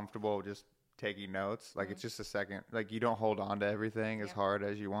so comfortable just taking notes. Like, it's just a second. Like, you don't hold on to everything as hard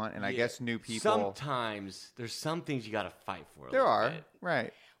as you want. And I guess new people. Sometimes there's some things you got to fight for. There are,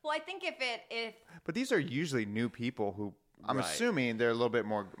 right. well, I think if But these are usually new people who, I'm Right. assuming they're a little bit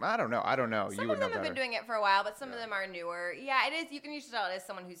more, I don't know. some of them have been doing it for a while, but some of them are newer. Yeah, it is. You can usually tell it as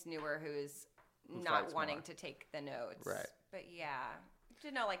someone who's newer who's not fights wanting more. to take the notes. Right. But yeah,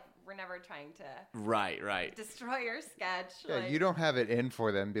 to know, like, we're never trying to Right. destroy your sketch. Yeah, like, you don't have it in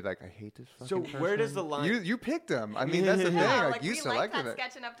for them. Be like, I hate this fucking So where does the person. line- You picked them. I mean, that's the thing. Yeah, Like, like you we liked selected that it.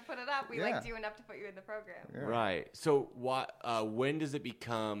 sketch enough to put it up. We Yeah. liked you enough to put you in the program. Yeah. Right. So when does it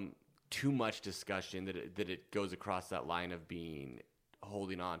become too much discussion that it goes across that line of being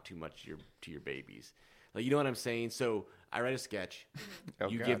holding on too much to your babies? Like, you know what I'm saying? So I write a sketch. Oh,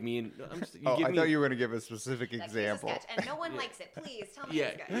 You God. give me an I thought you were going to give a specific Like, here's a example. sketch, and no one likes it. Please tell me yeah,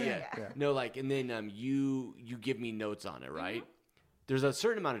 it's good. yeah. No, like, and then you give me notes on it, right? There's a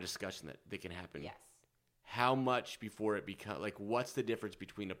certain amount of discussion that can happen. Yes. How much before it becomes like? What's the difference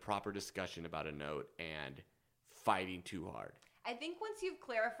between a proper discussion about a note and fighting too hard? I think once you've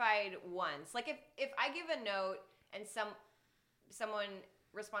clarified once, like if I give a note and someone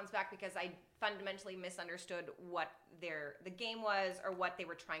responds back because I fundamentally misunderstood what the game was or what they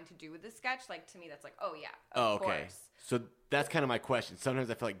were trying to do with the sketch, like, to me that's like, oh yeah, of okay. course. So that's kind of my question. Sometimes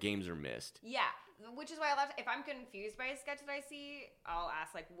I feel like games are missed. Yeah, which is why if I'm confused by a sketch that I see, I'll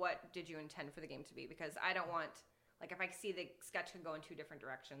ask, like, what did you intend for the game to be? Because I don't want, like, if I see the sketch could go in two different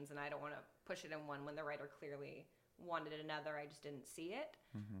directions and I don't want to push it in one when the writer clearly wanted another, I just didn't see it,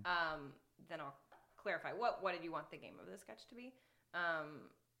 then I'll clarify, what did you want the game of the sketch to be?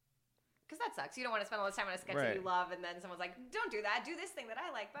 Because that sucks. You don't want to spend all this time on a sketch that you Right. love, and then someone's like, don't do that. Do this thing that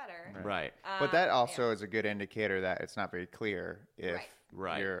I like better. Right. But that Yeah. also is a good indicator that it's not very clear if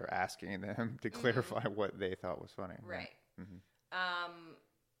Right. you're asking them to clarify what they thought was funny. Right. Mhm. I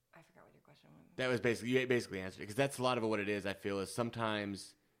forgot what your question was. That was you basically answered it, because that's a lot of what it is. I feel is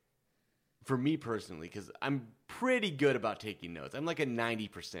sometimes, for me personally, because I'm pretty good about taking notes. I'm like a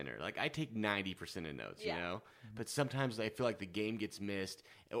 90%er. Like, I take 90% of notes, Yeah. you know? But sometimes I feel like the game gets missed.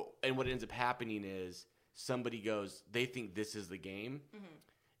 And what ends up happening is somebody goes, they think this is the game,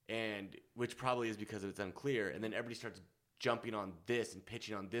 and which probably is because it's unclear. And then everybody starts jumping on this and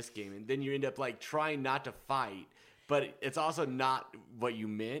pitching on this game. And then you end up, like, trying not to fight. But it's also not what you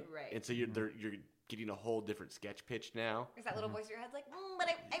meant. Right. And so you're getting a whole different sketch pitch now. There's that little voice in your head like, but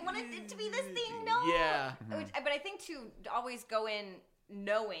I wanted it to be this thing. No. Yeah. But I think to always go in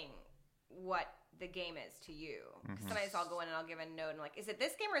knowing what the game is to you. 'Cause sometimes I'll go in and I'll give a note and like, is it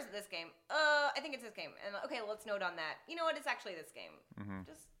this game or is it this game? I think it's this game. And okay, well, let's note on that. You know what? It's actually this game.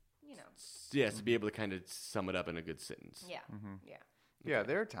 Just, you know. Yeah, to be able to kind of sum it up in a good sentence. Yeah. Yeah. Yeah,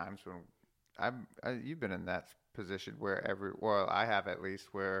 there are times when you've been in that position where I have at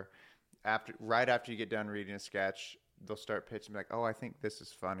least, where right after you get done reading a sketch, they'll start pitching like, oh, I think this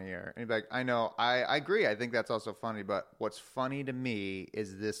is funnier. And you'd be like, I know, I agree. I think that's also funny. But what's funny to me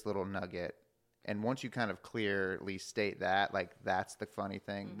is this little nugget. And once you kind of clearly state that, like, that's the funny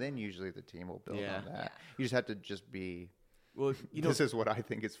thing, then usually the team will build on that. Yeah. You just have to just be, Well, you know, this is what I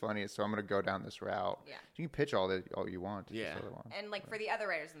think is funny, so I'm going to go down this route. Yeah. You can pitch all you want. to this Yeah. other one. And like for the other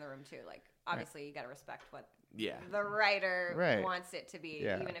writers in the room too, like obviously you got to respect what yeah. the writer Right. wants it to be.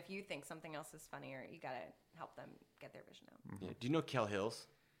 Yeah. Even if you think something else is funnier, you got to help them get their vision out. Yeah. Do you know Kel Hills?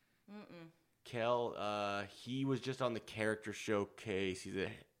 Kel, he was just on the character showcase.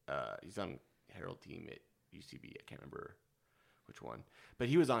 He's on Herald team at UCB. I can't remember which one, but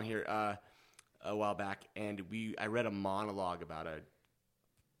he was on here a while back, and I read a monologue about a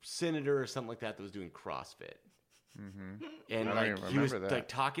senator or something like that was doing CrossFit, and I don't like even he was remember that. like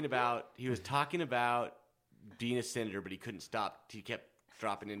talking about being a senator, but he couldn't stop. He kept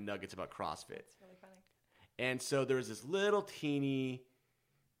dropping in nuggets about CrossFit. It's really funny. And so there was this little teeny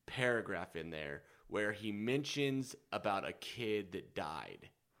paragraph in there where he mentions about a kid that died.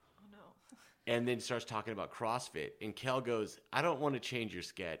 Oh no. And then starts talking about CrossFit. And Kel goes, I don't want to change your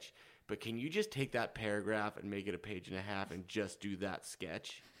sketch, but can you just take that paragraph and make it a page and a half and just do that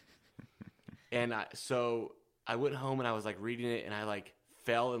sketch? And so I went home and I was like reading it, and I like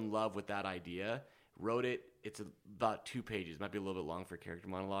fell in love with that idea. Wrote it. It's about 2 pages. Might be a little bit long for a character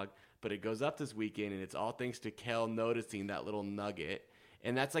monologue, but it goes up this weekend, and it's all thanks to Kel noticing that little nugget.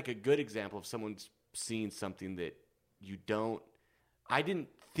 And that's like a good example of someone's seeing something that you don't. I didn't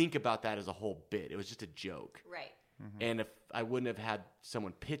think about that as a whole bit. It was just a joke. Right. And if I wouldn't have had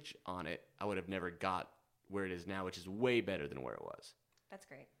someone pitch on it, I would have never got where it is now, which is way better than where it was. That's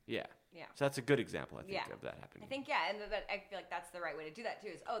great. Yeah. Yeah. So that's a good example, I think, Yeah. of that happening. I think, and that I feel like that's the right way to do that too.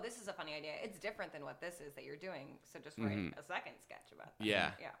 Is this is a funny idea. It's different than what this is that you're doing. So just write a second sketch about that.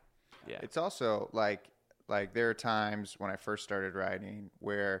 Yeah. Yeah. Yeah. It's also like there are times when I first started writing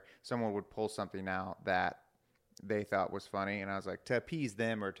where someone would pull something out that they thought was funny, and I was like, to appease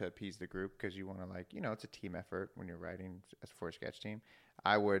them or to appease the group, because you want to, like, you know, it's a team effort when you're writing for a sketch team.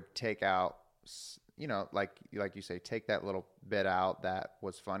 I would take out, you know, like you say, take that little bit out that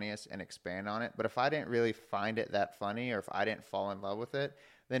was funniest and expand on it. But if I didn't really find it that funny, or if I didn't fall in love with it,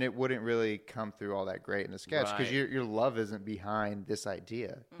 then it wouldn't really come through all that great in the sketch, because Right. your love isn't behind this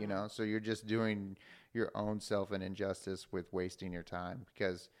idea, you know? So you're just doing your own self an injustice with wasting your time,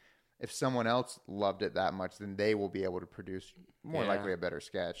 because if someone else loved it that much, then they will be able to produce more likely a better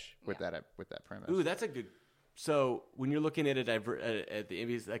sketch with that premise. Ooh, that's a good. So when you're looking at it at the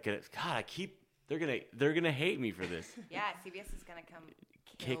Emmys, like, God, they're gonna hate me for this. Yeah. CBS is gonna come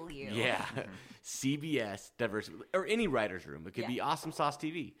kill you. Yeah, CBS diversity or any writer's room. It could be Awesome Sauce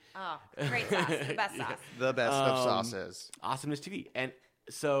TV. Oh, great sauce. The best sauce. The best of sauces. Awesomeness TV. And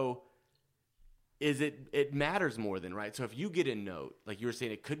so it matters more than, right? So if you get a note, like you were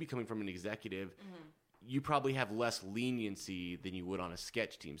saying, it could be coming from an executive, you probably have less leniency than you would on a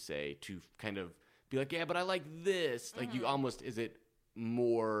sketch team, say, to kind of be like, yeah, but I like this. Like you almost, is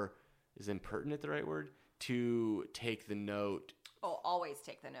impertinent the right word? To take the note. Oh, always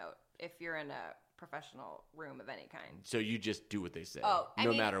take the note if you're in a professional room of any kind. So you just do what they say, Oh, I no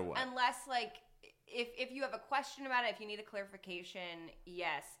mean, matter what. Unless, like, if you have a question about it, if you need a clarification,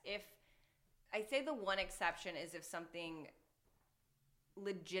 yes. If I say the one exception is if something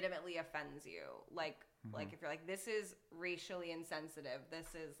legitimately offends you, like if you're like, this is racially insensitive, this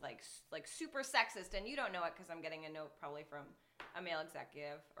is like super sexist, and you don't know it because I'm getting a note probably from a male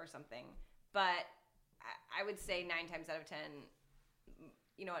executive or something. But I would say 9 times out of 10,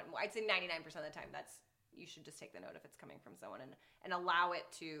 you know what? I'd say 99% of the time, you should just take the note if it's coming from someone and allow it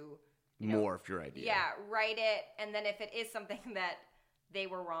to morph your idea. Yeah, write it, and then if it is something that they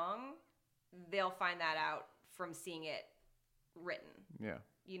were wrong, they'll find that out from seeing it written. Yeah.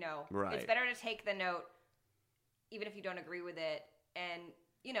 You know, Right. It's better to take the note, even if you don't agree with it, and,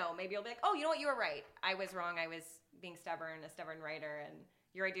 you know, maybe you'll be like, oh, you know what, you were right. I was wrong. I was being a stubborn writer, and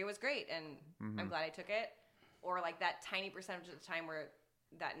your idea was great, and I'm glad I took it. Or, like, that tiny percentage of the time where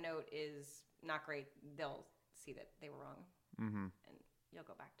that note is not great, they'll see that they were wrong, and you'll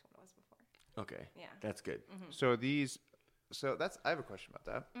go back to what it was before. Okay. Yeah. That's good. So I have a question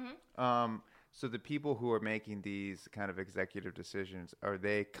about that. So the people who are making these kind of executive decisions, are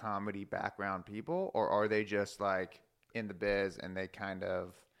they comedy background people, or are they just like in the biz and they kind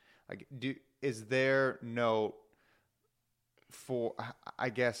of like is there no for I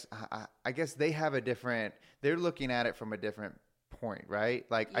guess they have a different, they're looking at it from a different point, right?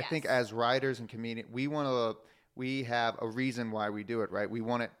 Like I think Yes. as writers and comedians, we have a reason why we do it, right? We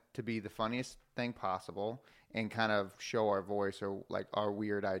want it to be the funniest thing possible and kind of show our voice or like our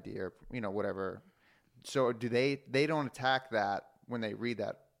weird idea, or, you know, whatever. So do they don't attack that when they read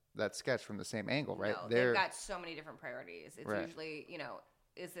that sketch from the same angle, right? No, they've got so many different priorities. It's Right. usually, you know,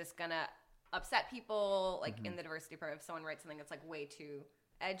 is this gonna upset people? Like in the diversity program, if someone writes something that's like way too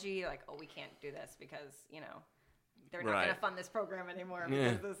edgy, like, oh, we can't do this because, you know, they're not Right. going to fund this program anymore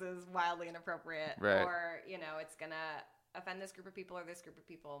because this is wildly inappropriate. Right. Or, you know, it's going to offend this group of people or this group of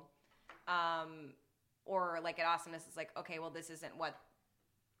people. Or like at Awesomeness, it's like, okay, well, this isn't what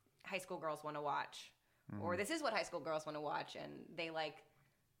high school girls want to watch. Or this is what high school girls want to watch. And they like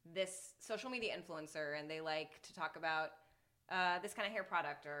this social media influencer and they like to talk about this kind of hair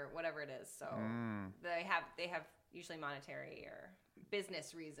product or whatever it is. So they have usually monetary or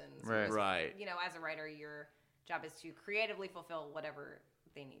business reasons. Right. Because, Right. you know, as a writer, your job is to creatively fulfill whatever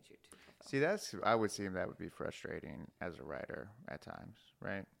they need you to fulfill. See, I would seem that would be frustrating as a writer at times,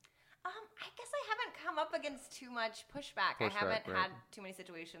 right? I guess I haven't come up against too much pushback. I haven't right. had too many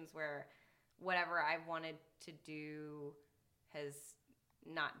situations where whatever I've wanted to do has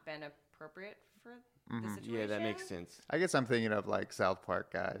not been appropriate for the situation. Yeah, that makes sense. I guess I'm thinking of like South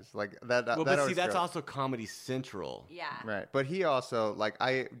Park guys, like that. Well, that but see, always that's goes- also Comedy Central. Yeah. right. But he also like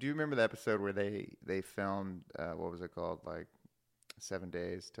do you remember the episode where they filmed what was it called, like 7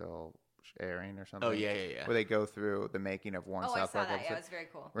 days till airing or something? Oh, yeah. Where they go through the making of one Oh, I South saw Park that. episode. Yeah, it was very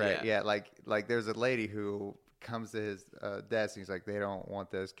cool. Right. Yeah. Yeah. Like there's a lady who comes to his desk and he's like, they don't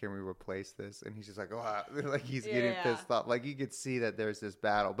want this. Can we replace this? And he's just like, oh, like he's getting Yeah. pissed off. Like you could see that there's this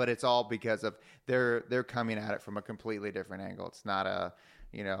battle, but it's all because of they're coming at it from a completely different angle. It's not a,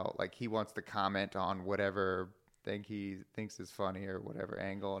 you know, like he wants to comment on whatever thing he thinks is funny or whatever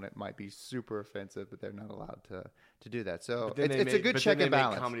angle, and it might be super offensive, but they're not allowed to do that. So it's a good check and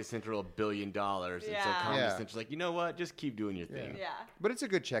balance. Comedy Central $1 billion, and so Comedy Central's like, you know what? Just keep doing your thing. Yeah. But it's a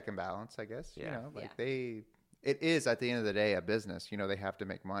good check and balance, I guess. Yeah. You know, like it is at the end of the day a business. You know, they have to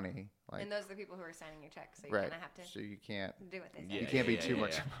make money. Like, And those are the people who are signing your checks, so you right. kind of have to So you can't. do what they say. You can't be too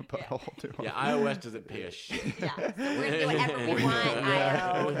much of a butthole to them. Yeah, iOS doesn't pay a shit. Yeah, so we're gonna do whatever we want.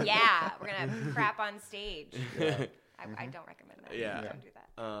 IO. Yeah, we're gonna crap on stage. I don't recommend that. Yeah. Don't do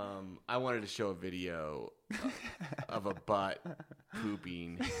that. I wanted to show a video of a butt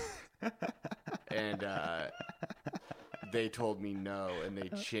pooping, and they told me no, and they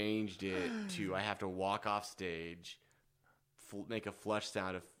changed it to I have to walk off stage, make a flush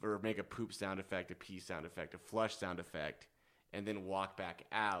sound or make a poop sound effect, a pee sound effect, a flush sound effect, and then walk back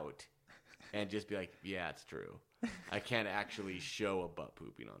out and just be like, yeah, it's true. I can't actually show a butt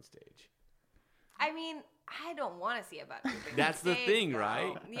pooping on stage. I mean, I don't want to see a butt pooping. That's the stage, thing, though.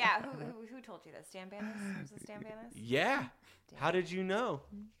 right? Yeah. Who told you this? Dan Banas? Was this Dan Banas? Yeah. How did you know?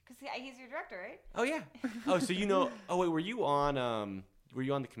 Because he's your director, right? Oh yeah. Oh, so you know? Oh wait, were you on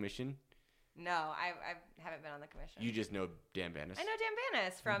the commission? No, I haven't been on the commission. You just know Dan Banas. I know Dan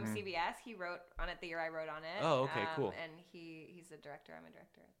Banas from CBS. He wrote on it the year I wrote on it. Oh, okay, cool. And he's a director. I'm a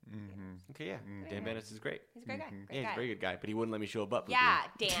director. Okay, yeah. Dan Banas is great. He's a great guy. Great Yeah, he's guy. a very good guy, but he wouldn't let me show a butt. Yeah,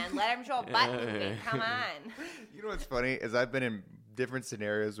 Dan, let him show a butt moving. Come on. You know what's funny is I've been in different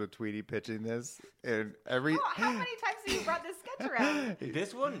scenarios with Tweety pitching this, and every How many times have you brought this sketch around?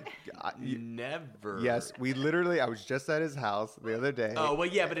 This one, never. yes, we literally. I was just at his house the other day. Oh well,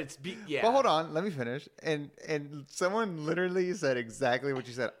 yeah, but yeah. But hold on, let me finish. And someone literally said exactly what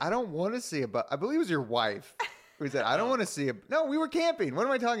you said. I don't want to see a butt. I believe it was your wife. We said, I don't want to see a... No, we were camping. What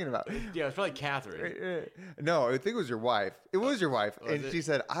am I talking about? Yeah, it's probably Catherine. No, I think it was your wife. It was your wife. And it? she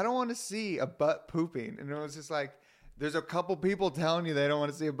said, I don't want to see a butt pooping. And it was just like, there's a couple people telling you they don't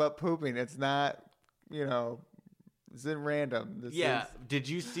want to see a butt pooping. It's not, it's in random. Yeah. Did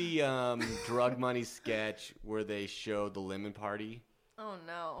you see Drug Money's sketch where they showed the lemon party? Oh,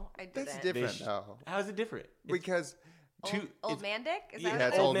 no. I didn't. That's different, though. How's it different? Because... Old man dick? Is Yeah, that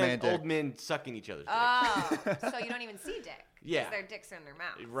it's what old man dick. Old men sucking each other's dicks. Oh, so you don't even see dick. Yeah. Because their dicks are in their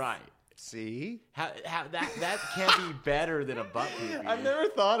mouth. Right. See? How that can't be better than a butt pooping. I've never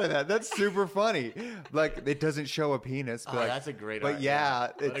thought of that. That's super funny. Like, it doesn't show a penis. But that's a great But argument. yeah,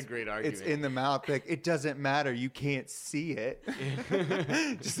 What a great argument. It's in the mouth. Like, it doesn't matter. You can't see it.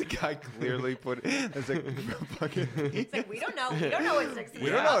 Just a guy clearly put it. It's like fucking. It's like, we don't know. We don't know what dick's in We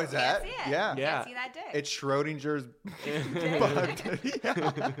your don't know mouth. it's that. Can't see it. Yeah. Yeah. Can't see that dick. It's Schrodinger's butt.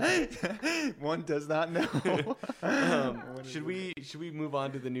 One does not know. Should we move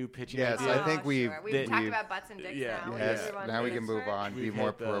on to the new pitching Yes, idea? I think we've- We've talked we've- about butts and dicks Yeah. now. Yes. move on Now to we this can move one? on. Be We've more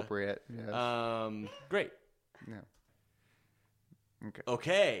hit the- appropriate. Yes. Great. Yeah.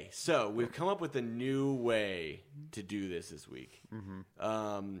 Okay, so we've come up with a new way to do this week.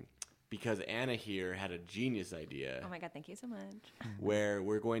 Because Anna here had a genius idea Oh my God, thank you so much. where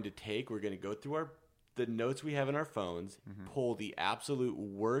we're going to go through the notes we have in our phones, pull the absolute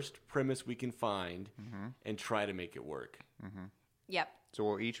worst premise we can find, and try to make it work. Yep. So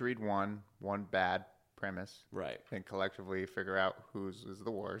we'll each read one bad premise. Right. And collectively figure out whose is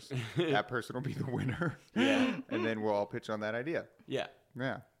the worst. That person will be the winner. Yeah. And then we'll all pitch on that idea. Yeah.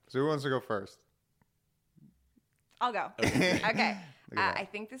 Yeah. So who wants to go first? I'll go. Okay. Okay. Look at that. I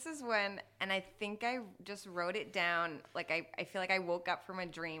think this is when, and I think I just wrote it down. Like, I feel like I woke up from a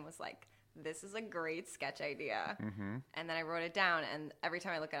dream, was like, this is a great sketch idea. And then I wrote it down, and every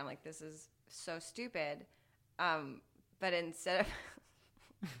time I look at it, I'm like, this is so stupid. But instead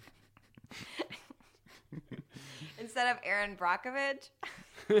of Aaron Brockovich,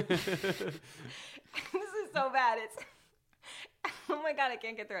 this is so bad. It's oh my God, I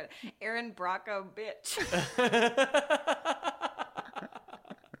can't get through it. Aaron Brocco bitch.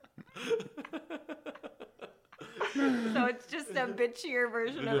 So it's just a bitchier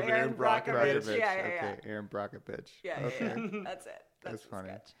version of Aaron Brockovich. Yeah. Okay, Aaron Brockovich. Yeah. Okay. That's it. That's the funny.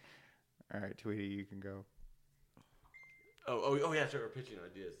 sketch. All right, Tweety, you can go. Oh yeah, sorry, we're pitching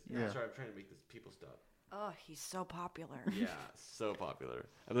ideas. Yeah. Sorry, I'm trying to make this people stop. Oh, he's so popular. Yeah, so popular.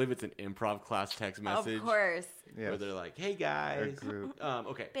 I believe it's an improv class text message. Of course. Where Yes. they're like, "Hey guys." group.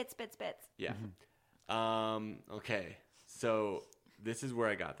 Okay. Bits. Yeah. Okay. So this is where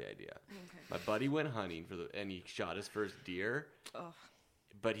I got the idea. Okay. My buddy went hunting and he shot his first deer. Oh.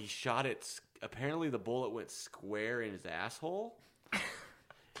 But he shot it. Apparently, the bullet went square in his asshole.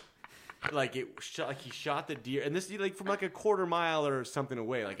 Like he shot the deer, and this like from like a quarter mile or something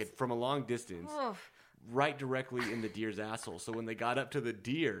away, like from a long distance, Oh. right directly in the deer's asshole. So when they got up to the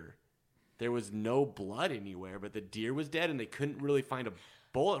deer, there was no blood anywhere, but the deer was dead, and they couldn't really find a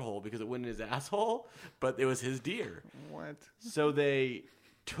bullet hole because it went in his asshole, but it was his deer. What? So they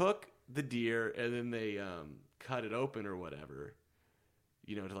took the deer, and then they cut it open or whatever,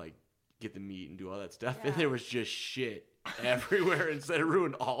 to like get the meat and do all that stuff. And there was just shit everywhere, and so it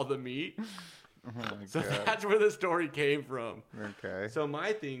ruined all the meat. Oh my So God. that's where the story came from. Okay. So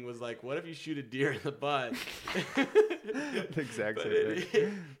my thing was like, what if you shoot a deer in the butt? The exact But same it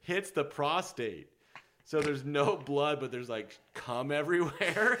thing. hits the prostate. So there's no blood, but there's like cum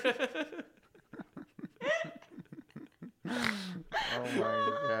everywhere. Oh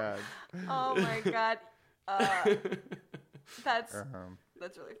my God. Oh my God. That's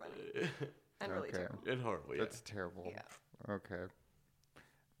really funny and really Okay. terrible. It's horrible. Yeah. That's terrible. Yeah. Okay.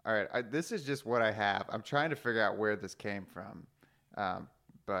 All right. This is just what I have. I'm trying to figure out where this came from.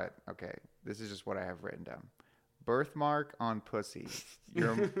 But okay, this is just what I have written down. Birthmark on pussy.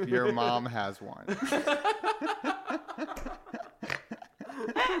 Your mom has one.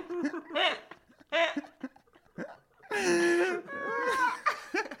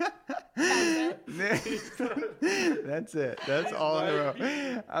 That's it. That's all I wrote.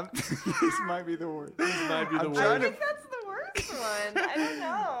 This might be the worst. This might be the I'm worst. trying I think that's the worst one. I don't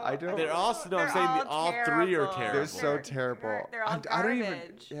know. I don't. They're all no. I'm saying all three are terrible. terrible. They're so terrible. They're all I don't even.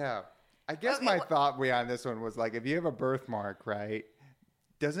 garbage. Yeah. I guess Okay, my thought behind this one was like, if you have a birthmark, right?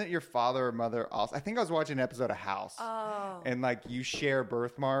 Doesn't your father or mother also? I think I was watching an episode of House, and like you share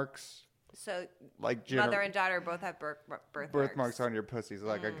birthmarks, So like mother and daughter both have birthmarks. birthmarks on your pussies.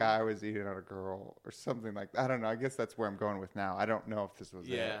 Like a guy was eating on a girl or something like that. I don't know. I guess that's where I'm going with now. I don't know if this was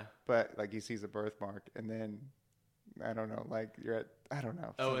it. Yeah. But like he sees a birthmark, and then I don't know. Like you're at. I don't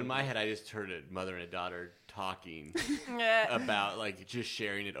know. Oh, in my head, I just heard a mother and a daughter talking Yeah. about like just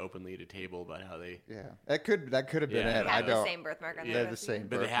sharing it openly at a table about how they. Yeah, that could have been Yeah. it. They I have don't. the same birthmark on They're their the pussy. same.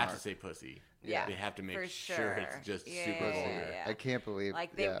 But they have to birthmark. say pussy. Yeah, They have to make for sure sure. it's just Yeah, super yeah, vulgar. yeah. I can't believe.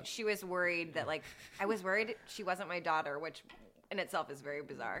 Like yeah. she was worried that I was worried she wasn't my daughter, which in itself is very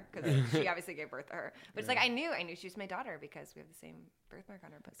bizarre because she obviously gave birth to her. But it's like I knew she was my daughter because we have the same birthmark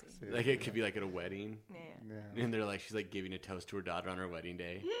on her pussy. Like it could be like at a wedding, Yeah. Yeah. and they're like she's like giving a toast to her daughter on her wedding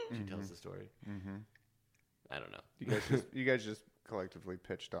day. She tells the story. Mm-hmm. I don't know. You guys just collectively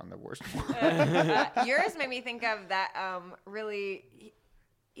pitched on the worst one. Yours made me think of that really.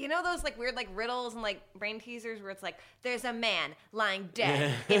 You know those like weird like riddles and like brain teasers where it's like there's a man lying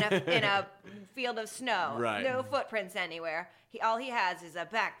dead in a field of snow, Right. no footprints anywhere. All he has is a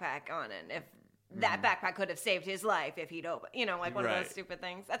backpack on it. If that backpack could have saved his life if he'd open, like one of Right. those stupid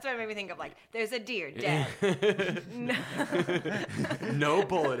things. That's what it made me think of. Like there's a deer dead. No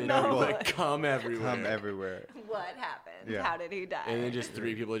bullet in No her, bullet. but cum everywhere. Come everywhere. What happened? Yeah. How did he die? And then just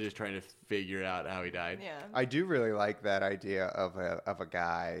three people just trying to figure out how he died. yeah. I do really like that idea of a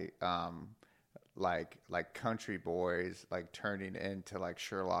guy, like country boys, like turning into like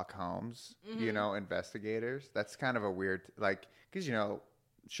Sherlock Holmes, investigators. That's kind of a weird, like, because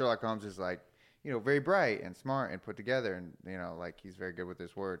Sherlock Holmes is like, very bright and smart and put together, and like he's very good with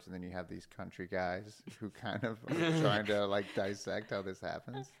his words. And then you have these country guys who kind of are trying to like dissect how this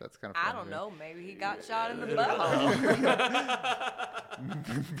happens. That's kind of fun I to don't me. know. Maybe he got shot in the butthole.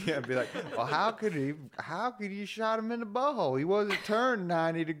 Yeah, be like, well, how could you shot him in the butthole? He wasn't turned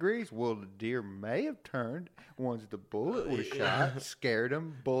 90 degrees. Well, the deer may have turned once the bullet was shot, scared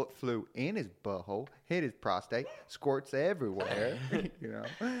him, bullet flew in his butthole, hit his prostate, squirts everywhere.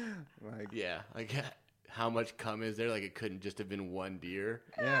 Like, Yeah, like how much cum is there? Like it couldn't just have been one deer.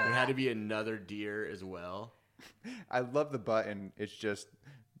 Yeah. There had to be another deer as well. I love the button. It's just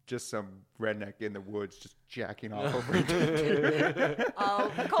some redneck in the woods just jacking off over a deer. Oh,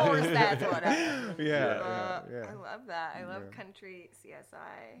 of course, that's what happened. Yeah. I love that. I love country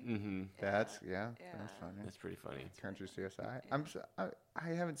CSI. Mm-hmm. That's Yeah. funny. That's pretty funny. Country CSI. I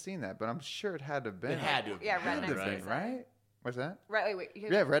haven't seen that, but I'm sure it had to have been. It had to have Yeah, been, redneck right? CSI. right? What's that? Right, wait. Yeah,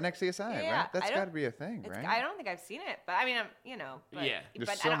 redneck CSI, Yeah, right? That's I don't- got to be a thing, right? I don't think I've seen it, but I mean, but, Yeah. There's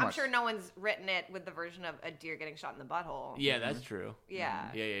but so I'm much. sure no one's written it with the version of a deer getting shot in the butthole. Yeah, that's true.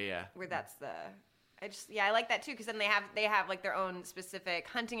 Yeah. Yeah. Where that's the. I like that too because then they have like their own specific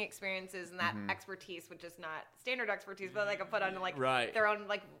hunting experiences and that expertise, which is not standard expertise, but like a put on like Right. their own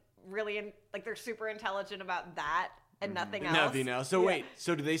like really like they're super intelligent about that and nothing else. Nothing else. So Yeah. wait,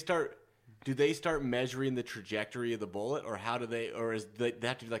 so do they start measuring the trajectory of the bullet, or how do they, or is they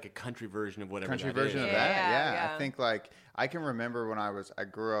have to do like a country version of whatever Country that version is? of that, Yeah, yeah. yeah. I think like I can remember when I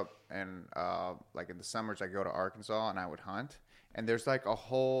grew up and like in the summers I go to Arkansas and I would hunt, And there's like a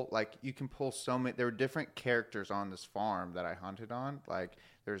whole, like, you can pull so many, there were different characters on this farm that I hunted on. Like,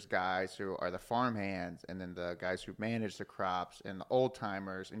 there's guys who are the farm hands, and then the guys who manage the crops, and the old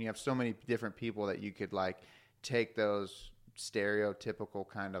timers. And you have so many different people that you could, like, take those stereotypical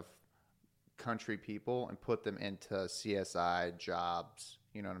kind of country people and put them into CSI jobs.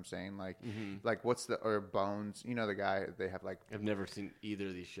 You know what I'm saying? Like what's or Bones? You know the guy they have like. I've never seen either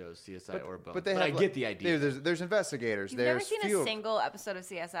of these shows, CSI or Bones. But they I have, get the idea. There's investigators. You've there's never seen a single episode of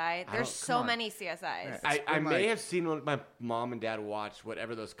CSI? There's so many CSIs. I may have seen when my mom and dad watched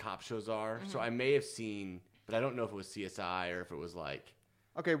whatever those cop shows are. So I may have seen, but I don't know if it was CSI or if it was like.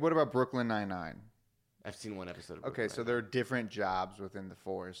 Okay, what about Brooklyn Nine-Nine? I've seen one episode of Okay, so there are different jobs within the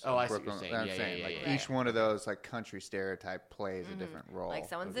force. Oh, I see what you're saying. I'm Yeah, saying. yeah, Like yeah. each one of those like country stereotype plays a different role. Like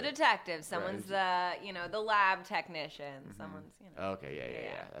someone's a detective, someone's the lab technician, someone's Okay,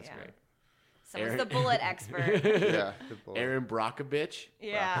 yeah. That's great. Someone's the bullet expert. Yeah, Aaron Brockovich.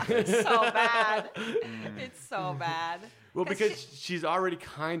 Yeah, it's so bad. It's so bad. Well, because she's already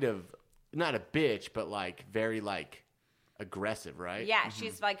kind of not a bitch, but like very like aggressive, right? Yeah,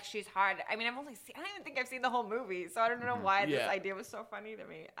 she's hard. I mean, I don't even think I've seen the whole movie, so I don't know why this idea was so funny to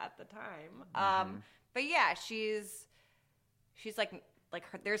me at the time. But yeah, she's like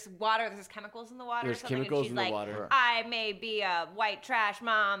there's water, there's chemicals in the water. There's or something, chemicals and she's in like, the water. I may be a white trash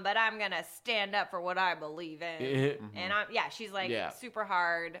mom, but I'm gonna stand up for what I believe in. And she's like super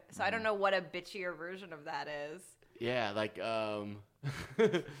hard. So I don't know what a bitchier version of that is. Yeah, like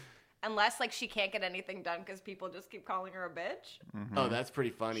Unless, like, she can't get anything done because people just keep calling her a bitch. Oh, that's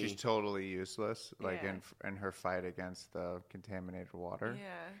pretty funny. She's totally useless, like in her fight against the contaminated water.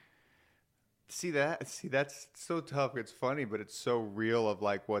 Yeah. See, that's so tough. It's funny, but it's so real of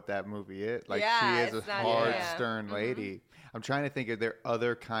like what that movie is. Like Yeah, she is it's a not- hard, yeah. stern lady. I'm trying to think. Are there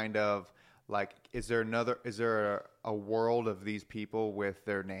other kind of like? Is there a world of these people with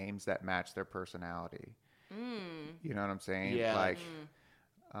their names that match their personality? You know what I'm saying? Yeah. Like.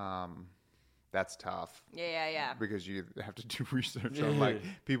 That's tough. Yeah. Because you have to do research on like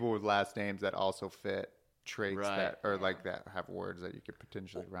people with last names that also fit traits that or like that have words that you could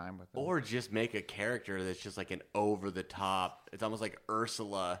potentially rhyme with them. Or just make a character that's just like an over the top. It's almost like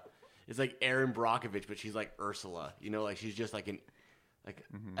Ursula. It's like Erin Brockovich, but she's like Ursula. You know, like she's just like I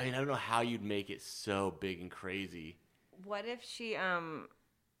mean, I don't know how you'd make it so big and crazy. What if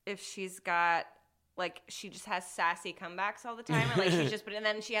she's got, like, she just has sassy comebacks all the time, and like she's just, and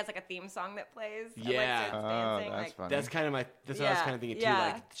then she has like a theme song that plays. And, like, starts dancing. That's Like, funny. That's kind of that's what I was kind of thinking too.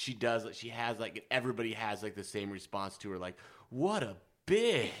 Yeah. Like she has like everybody has like the same response to her, like what a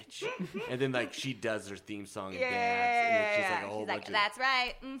bitch, and then like she does her theme song and dance, and it's just like a whole She's bunch like, of that's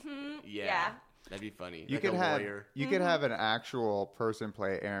right. Mm-hmm. yeah. That'd be funny. You like could a have lawyer. you could have an actual person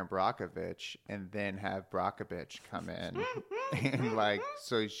play Aaron Brockovich and then have Brockovich come in and like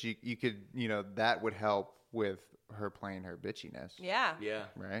so you could that would help with her playing her bitchiness. Yeah. Yeah.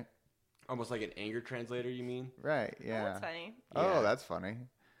 Right? Almost like an anger translator, you mean? Right, yeah. That's funny. Oh, Yeah. that's funny.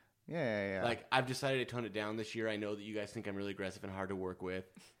 Yeah. Like, I've decided to tone it down this year. I know that you guys think I'm really aggressive and hard to work with.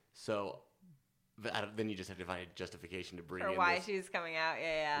 So, then you just have to find a justification to bring For in why this. she's coming out.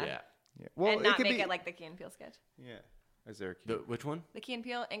 Yeah. Yeah. Yeah. Well, And not could make be, it like the Key and Peele sketch. Yeah. Is there a cue? Which one? The Key and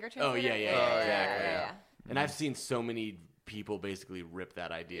Peele anger Oh, translator? yeah, exactly. Yeah. And I've seen so many people basically rip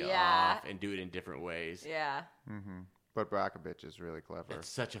that idea Yeah. off and do it in different ways. Yeah. But Brockovich is really clever. It's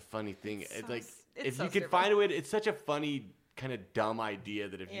such a funny thing. It's like, it's if so you could stupid. find a way, it's such a funny, kind of dumb idea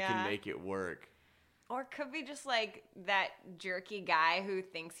that if you Yeah. can make it work. Or it could be just like that jerky guy who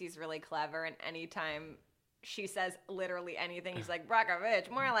thinks he's really clever, and anytime she says literally anything, he's like, Brockovich,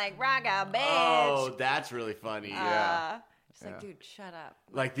 more like Braga, bitch. Oh, that's really funny. Just like, dude, shut up.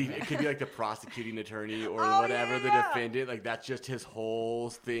 Like it could be like the prosecuting attorney or Oh, whatever, yeah, the yeah. defendant. Like that's just his whole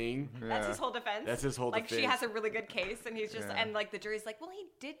thing. That's his whole defense. That's his whole like, she defense. has a really good case, and he's just, and like the jury's like, well, he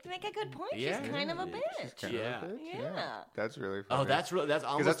did make a good point. Yeah. She's kind of a bitch. Kind of a Yeah. bitch, Yeah. That's really funny. Oh, that's almost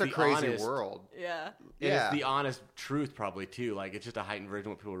because that's a the crazy honest, world. Yeah. And Yeah. it's the honest truth probably too. Like it's just a heightened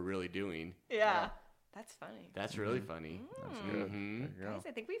version of what people are really doing. Yeah. That's funny. That's really funny. That's good. Mhm. There you go. Guys,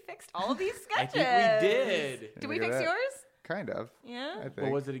 I think we fixed all of these I sketches. think we did. Did we Look at fix that. yours? Kind of. Yeah. I think.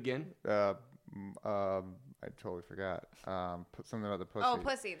 What was it again? I totally forgot. Something about the pussy. Oh,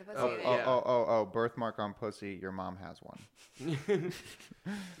 pussy. The pussy. Oh, thing. yeah. oh, birthmark on pussy. Your mom has one.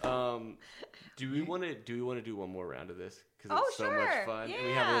 Do we want to do one more round of this? Because Oh, it's so much sure. fun, and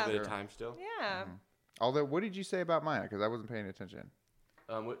we have a little bit Sure. of time still. Yeah. Although, what did you say about mine? Because I wasn't paying attention.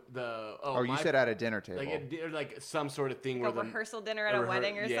 You You said at a dinner table. like some sort of thing Like where a the rehearsal dinner at a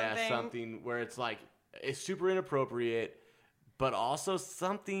wedding or yeah, something. something where it's like it's super inappropriate, but also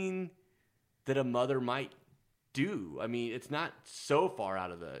something that a mother might do. I mean, it's not so far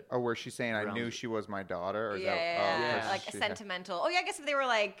out of the. Or where she's saying, I knew realms. she was my daughter? Or is Yeah, that, like a sentimental. Oh yeah, I guess if they were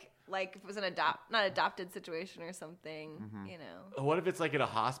like if it was an not adopted situation or something, you know. What if it's like at a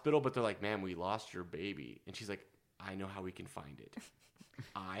hospital, but they're like, "Ma'am, we lost your baby," and she's like, "I know how we can find it.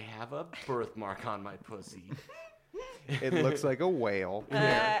 I have a birthmark on my pussy." It looks like a whale.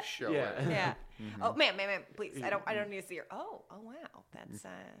 Show it. Yeah. Oh, ma'am, please. I don't need to see her. Oh, wow. That is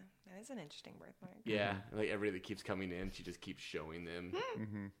an interesting birthmark. Yeah, like everybody that keeps coming in, she just keeps showing them.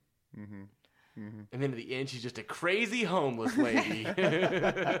 And then at the end, she's just a crazy homeless lady.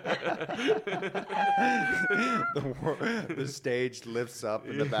 The stage lifts up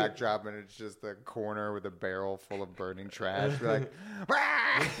in the backdrop, and it's just the corner with a barrel full of burning trash. We're like,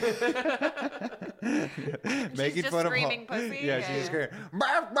 making just fun screaming of pussy? Yeah, Yeah. she's just screaming.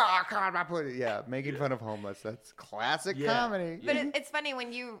 My pussy. Yeah, making fun of homeless. That's classic comedy. But it's funny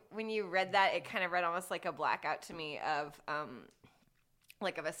when you read that, it kind of read almost like a blackout to me of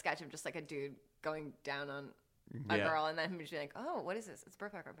like of a sketch of just like a dude going down on a girl, and then him just being like, "Oh, what is this? It's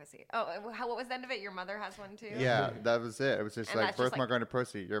birthmark on pussy." Oh, what was the end of it? Your mother has one too. Yeah, that was it. It was just And like that's just birthmark on her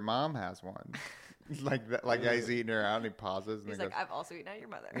pussy. Your mom has one. Like that. Like he's eating her out, and he pauses. And He's he like, goes, "I've also eaten out your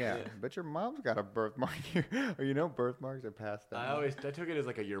mother." Yeah, but your mom's got a birthmark here. Or you know, birthmarks are passed down. I took it as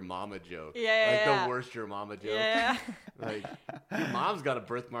like a your mama joke. Yeah, Like the worst your mama joke. Yeah. Like, your mom's got a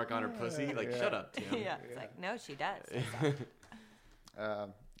birthmark on her pussy. Like, shut up, Tim. Yeah. It's like, no, she does.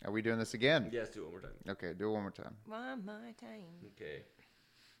 Are we doing this again? Yes, do it one more time. Okay, do it one more time. One more time. Okay.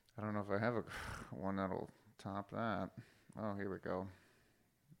 I don't know if I have one that'll top that. Oh, here we go.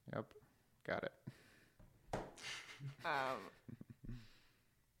 Yep, got it.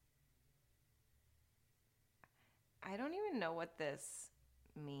 I don't even know what this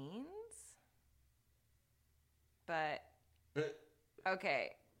means, but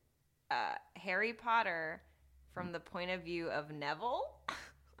okay. Harry Potter from the point of view of Neville.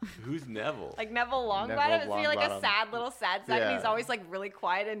 Who's Neville? Like Neville Longbottom? Neville Is he like a Longbottom. sad little sad sack? And Yeah. he's always like really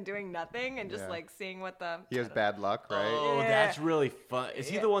quiet and doing nothing and just Yeah. like seeing what the. He has bad luck, right? Oh, Yeah. that's really fun. Is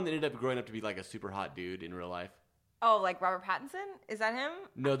he the one that ended up growing up to be like a super hot dude in real life? Oh, like Robert Pattinson? Is that him?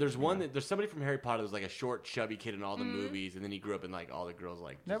 No, there's there's somebody from Harry Potter that was like a short, chubby kid in all the movies, and then he grew up and like all the girls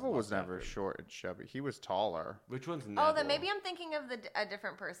like. just Neville was loved never him. short and chubby. He was taller. Which one's Neville? Oh, then maybe I'm thinking of a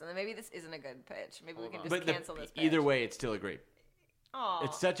different person. Then maybe this isn't a good pitch. Maybe we can just But cancel this pitch. either way, it's still a great. Aw.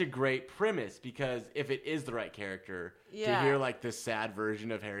 It's such a great premise because if it is the right character, to Yeah. hear like this sad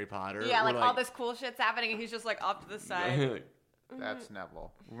version of Harry Potter, Yeah, we're like all this cool shit's happening and he's just like off to the side. That's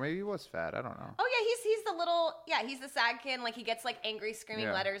Neville. Maybe he was fat. I don't know. Oh yeah, he's the little he's the sad kid. Like he gets like angry screaming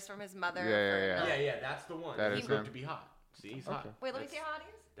Yeah. letters from his mother. Yeah. yeah, that's the one. That He is grew up him. to be hot. See, he's hot. Wait, let me see how hot he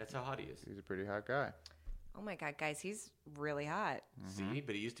is. That's how hot he is. He's a pretty hot guy. Oh my god, guys, he's really hot. See,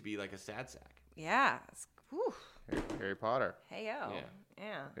 but he used to be like a sad sack. Yeah. Whew. Harry Potter. Hey yo.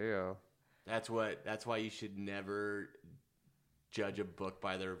 Yeah. Yeah. Ew. That's why you should never judge a book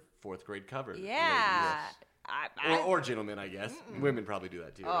by their fourth grade cover. Yeah. ladies. Or gentlemen, I guess. Women probably do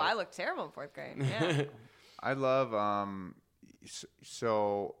that too. Oh, right? I look terrible in fourth grade. Yeah. I love.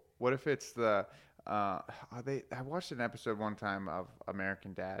 So what if it's the? I watched an episode one time of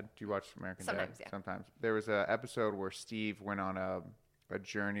American Dad. Do you watch American Sometimes, Dad? yeah. Sometimes. There was an episode where Steve went on a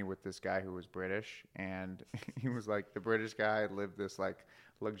journey with this guy who was British, and he was like, the British guy lived this like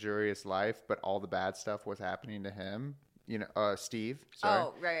luxurious life, but all the bad stuff was happening to him. You know, Steve. Sorry.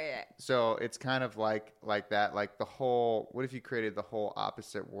 Oh, right. So it's kind of like that, like the whole, what if you created the whole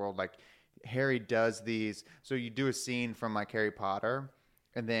opposite world? Like Harry does these, so you do a scene from like Harry Potter,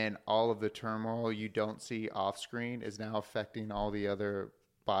 and then all of the turmoil you don't see off screen is now affecting all the other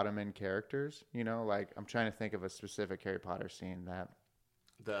bottom end characters. You know, like I'm trying to think of a specific Harry Potter scene that.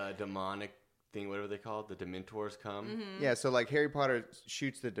 The demonic thing, whatever they call it, the Dementors come. Mm-hmm. Yeah, so like Harry Potter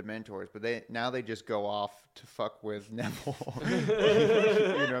shoots the Dementors, but they just go off to fuck with Neville.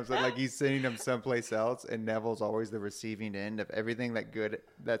 You know, so like he's sending them someplace else, and Neville's always the receiving end of everything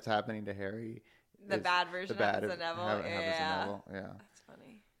that's happening to Harry. The bad version happens to Neville. Neville. Yeah, That's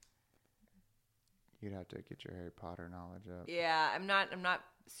funny. you'd have to get your Harry Potter knowledge up. Yeah, I'm not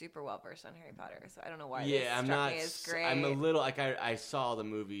super well versed on Harry Potter, so I don't know why. Yeah, this I'm struck not. me as great. I'm a little like I saw the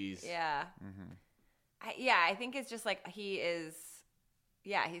movies. Yeah. Mm-hmm. I think it's just like he is.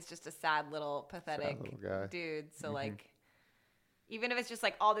 Yeah, he's just a sad little pathetic little guy. dude. So like, even if it's just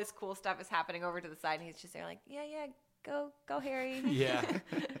like all this cool stuff is happening over to the side, and he's just there like, yeah, go Harry. Yeah.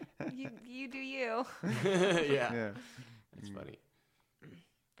 you do you. Yeah. Yeah. It's funny.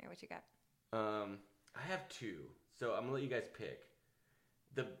 Hey, what you got? I have two, so I'm gonna let you guys pick.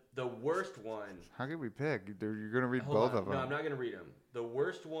 the worst one. How can we pick? You're gonna read Hold both on. of them. No, I'm not gonna read them. The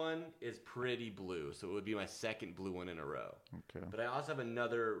worst one is pretty blue, so it would be my second blue one in a row. Okay. But I also have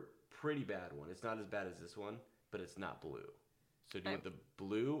another pretty bad one. It's not as bad as this one, but it's not blue. So do you want the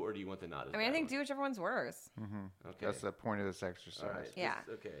blue or do you want the not as bad I think one? do whichever one's worse. Okay. That's the point of this exercise. All right. Yeah.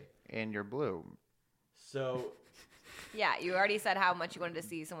 Okay. And you're blue. So Yeah, you already said how much you wanted to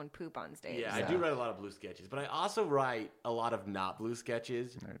see someone poop on stage. yeah, I do write a lot of blue sketches, but I also write a lot of not blue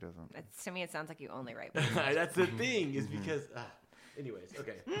sketches. No, it doesn't. To me, it sounds like you only write blue. That's the thing, is because anyways,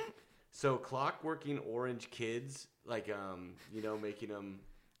 okay. So clockworking orange kids, like making them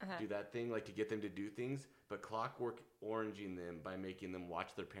do that thing, like to get them to do things, but clockwork oranging them by making them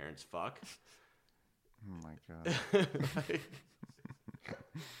watch their parents fuck. Oh my god.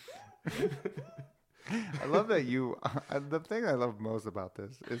 I love that you. The thing I love most about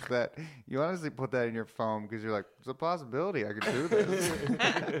this is that you honestly put that in your phone because you're like, "There's a possibility I could do this."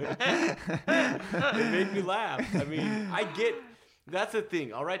 It made me laugh. I mean, that's the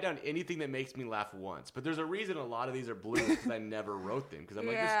thing. I'll write down anything that makes me laugh once, but there's a reason a lot of these are blue because I never wrote them because I'm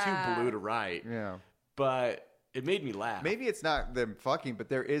like, it's too blue to write. Yeah. But it made me laugh. Maybe it's not them fucking, but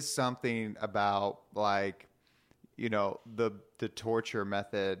there is something about like, the torture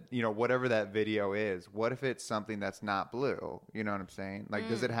method, whatever that video is. What if it's something that's not blue? You know what I'm saying? Like,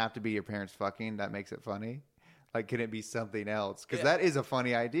 does it have to be your parents fucking that makes it funny? Like, can it be something else? Because that is a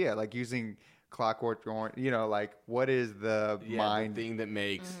funny idea. Like using clockwork orange, like what is the mind the thing that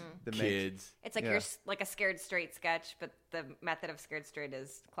makes kids? It's like you're like a Scared Straight sketch, but the method of Scared Straight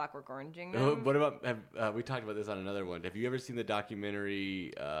is clockwork oranging them. What about, we talked about this on another one. Have you ever seen the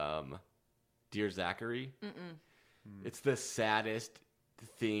documentary Dear Zachary? Mm-mm. It's the saddest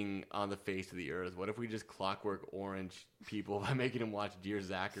thing on the face of the earth. What if we just clockwork orange people by making them watch Dear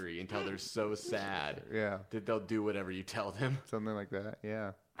Zachary until they're so sad that they'll do whatever you tell them? Something like that,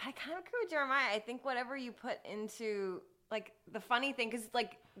 yeah. I kind of agree with Jeremiah. I think whatever you put into, like, the funny thing, because,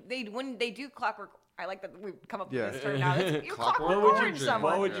 like, when they do clockwork, I like that we've come up with this term now. You clockwork orange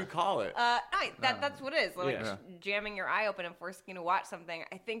someone. What would you call it? That's what it is. Like jamming your eye open and forcing you to watch something.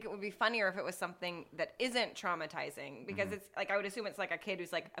 I think it would be funnier if it was something that isn't traumatizing, because it's like, I would assume it's like a kid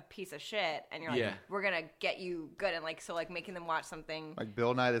who's like a piece of shit, and you're like, we're gonna get you good, and like, so like making them watch something like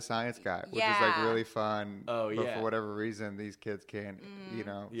Bill Nye the Science Guy, which is like really fun. But for whatever reason, these kids can't. I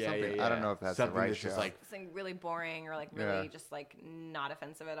don't know if that's something the right that's show. just like something really boring or like really just like not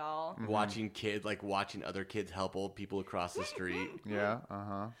offensive at all. watching kids, like watching other kids help old people across the street. Yeah,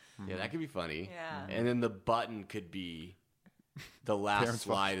 Yeah, that could be funny. Yeah. And then the button could be the last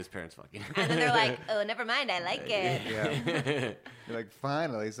slide is parents fucking. And then they're like, oh, never mind, I like it. Yeah. You're like,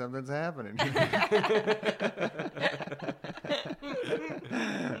 finally, something's happening.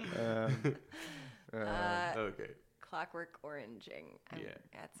 Okay. Clockwork oranging.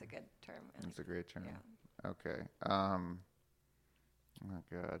 That's a good term. That's a great term. Yeah. Okay. Oh,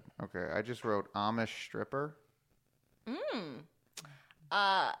 God. Okay, I just wrote Amish stripper.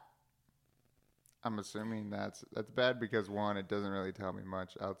 I'm assuming that's bad because, one, it doesn't really tell me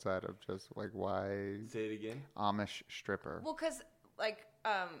much outside of just, like, why... Say it again? Amish stripper. Well, because, like,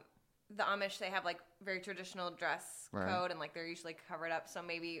 the Amish, they have, like, very traditional dress code, and, like, they're usually covered up, so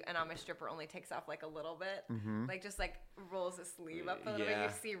maybe an Amish stripper only takes off, like, a little bit. Like, just, like, rolls a sleeve up a little bit. You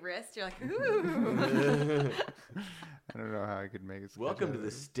see wrist, you're like, ooh. I don't know how I could make it. Welcome to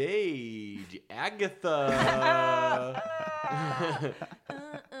the stage, Agatha.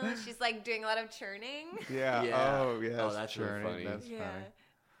 She's, like, doing a lot of churning. Yeah. Oh, yeah. Oh, that's really funny. That's funny.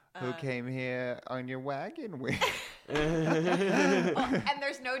 Who came here on your wagon with? And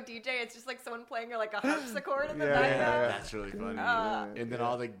there's no DJ. It's just like someone playing like a harpsichord in the background. That's really funny. And then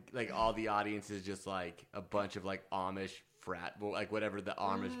all the audience is just like a bunch of like Amish frat boy, like whatever the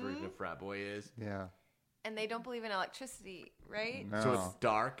Amish version of frat boy is. Yeah. And they don't believe in electricity, right? No. So it's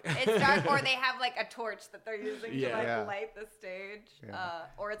dark. It's dark, or they have like a torch that they're using to Yeah. light the stage,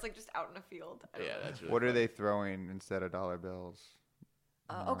 or it's like just out in a field. That's really What funny. are they throwing instead of dollar bills?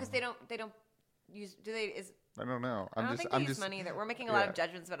 Because they don't use. Do they? I don't know. I don't think they use money either. We're making a lot of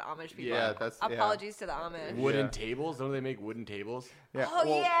judgments about Amish people. Yeah, that's apologies to the Amish. Wooden tables? Don't they make wooden tables? Yeah. Oh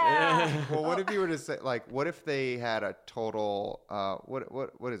yeah. Well, what if you were to say, like, what if they had a total,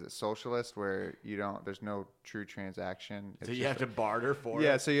 what is it, socialist, where there's no true transaction? So you have to barter for it?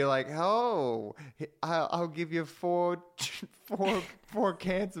 Yeah, so you're like, oh, I'll give you four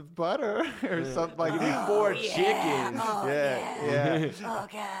cans of butter or something like that. 4 chickens. Oh, Yeah. Oh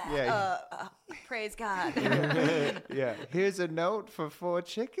god. Yeah. praise God. Yeah. Here's a note for 4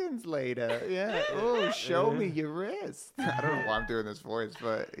 chickens later. Yeah. Oh, show me your wrist. I don't know why I'm doing this voice,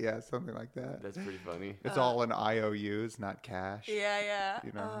 but yeah, something like that. That's pretty funny. It's all in IOUs, not cash. Yeah.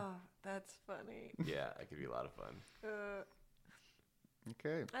 You know? Oh, that's funny. Yeah, that could be a lot of fun.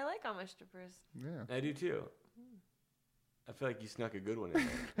 Okay. I like Amish strippers. Yeah. I do too. I feel like you snuck a good one in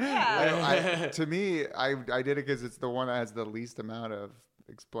there. Yeah. To me, I did it because it's the one that has the least amount of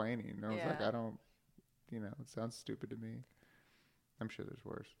explaining. I was like, Yeah. I don't, it sounds stupid to me. I'm sure there's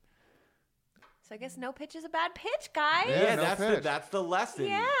worse. So I guess no pitch is a bad pitch, guys. Yeah, Yeah, no that's pitch. the lesson.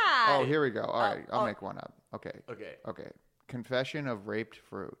 Yeah. Oh, here we go. All right, I'll oh. make one up. Okay. Okay. Confession of raped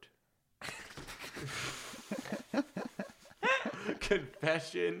fruit.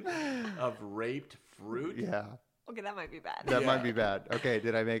 Confession of raped fruit. Yeah, Okay, that might be bad. that might be bad. Okay,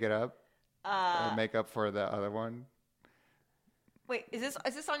 did I make it up? Or make up for the other one? Wait, is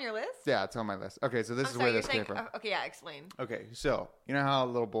this on your list? Yeah, it's on my list. Okay, so this I'm is sorry, where you're this saying, came from. okay, yeah, explain. Okay, so you know how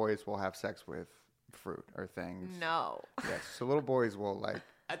little boys will have sex with fruit or things? No. Yes. So little boys will like.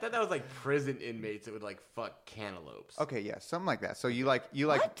 I thought that was like prison inmates that would like fuck cantaloupes. Okay, yeah, something like that. So you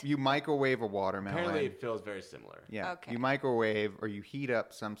microwave a watermelon. Apparently, it feels very similar. Yeah. Okay. You microwave or you heat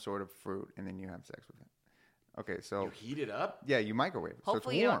up some sort of fruit and then you have sex with it. Okay, so You heat it up. yeah, you microwave it.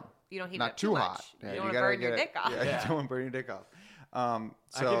 Hopefully so it's warm. you don't heat Not it up too much. hot. You Yeah, don't wanna gotta burn your get dick off. Yeah, Yeah. you don't want to burn your dick off. I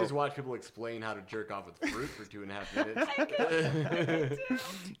So can just watch people explain how to jerk off with fruit for 2.5 minutes.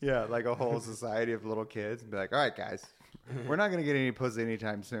 yeah, like a whole society of little kids and be like, all right, guys, we're not going to get any pussy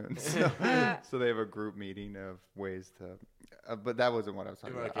anytime soon. So they have a group meeting of ways to, but that wasn't what I was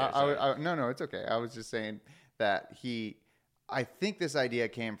talking Okay, about. sorry. No, it's okay. I was just saying that I think this idea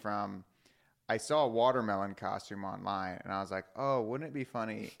came from, I saw a watermelon costume online and I was like, oh, wouldn't it be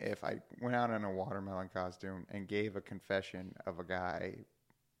funny if I went out in a watermelon costume and gave a confession of a guy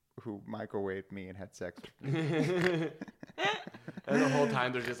who microwaved me and had sex with me. And the whole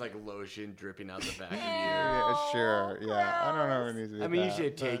time there's just like lotion dripping out the back of you. Yeah, sure. Yeah. I don't know if it needs to be I mean, you that,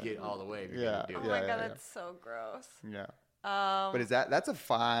 should take but- it all the way if you're Yeah. gonna do Oh it. my yeah, god, yeah. that's so gross. Yeah. Um, But that's a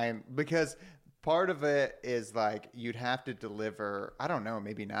fine, because part of it is like you'd have to deliver, I don't know,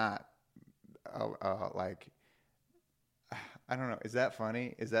 maybe not. Like, I don't know. Is that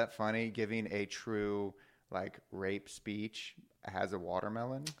funny? Is that funny giving a true like rape speech as a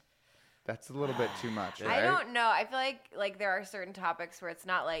watermelon? That's a little bit too much, right? I don't know. I feel like there are certain topics where it's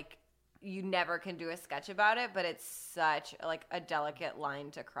not like you never can do a sketch about it, but it's such like a delicate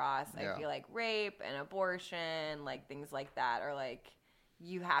line to cross. Yeah. I feel like rape and abortion, like things like that, or like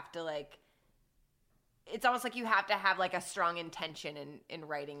you have to like. It's almost like you have to have like a strong intention in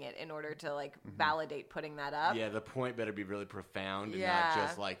writing it in order to like validate putting that up. Yeah, the point better be really profound and Yeah. not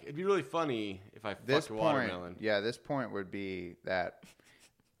just like, it'd be really funny if I This fucked a point, watermelon. this point would be that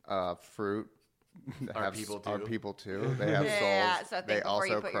fruit Are people too. Are people too. They have souls. Yeah, so think they before also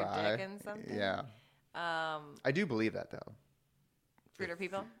you put your cry. dick in something? Yeah, I do believe that though. Fruit or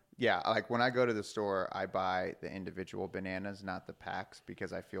people? Yeah, like when I go to the store, I buy the individual bananas, not the packs,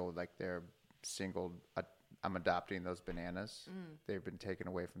 because I feel like they're singled. I'm adopting those bananas. They've been taken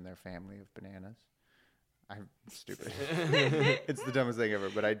away from their family of bananas. I'm stupid. It's the dumbest thing ever,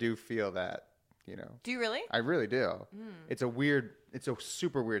 but I do feel that, Do you really? I really do. It's a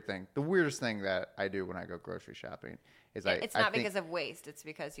super weird thing. The weirdest thing that I do when I go grocery shopping is It's not because of waste. It's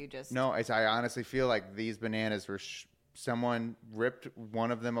because you just... No, I honestly feel like these bananas were someone ripped one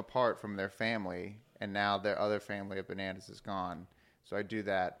of them apart from their family, and now their other family of bananas is gone. So I do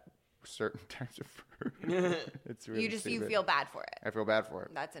that with certain types of fruit. It's really you stupid. feel bad for it. I feel bad for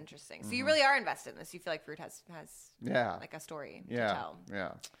it. That's interesting. So you really are invested in this. You feel like fruit has Yeah. like a story to Yeah. tell.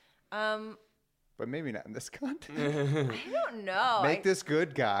 Yeah. But maybe not in this context. I don't know. Make this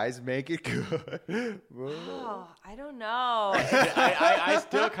good, guys. Make it good. Oh, I don't know. I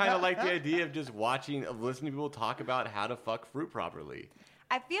still kind of like the idea of just listening to people talk about how to fuck fruit properly.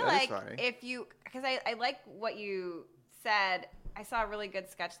 I feel That is like funny. if you, because I like what you said. I saw a really good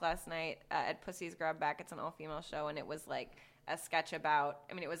sketch last night at Pussy's Grab Back. It's an all-female show, and it was like a sketch about,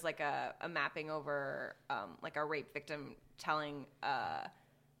 it was like a mapping over like a rape victim telling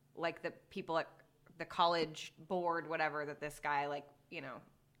like the people at the college board, whatever, that this guy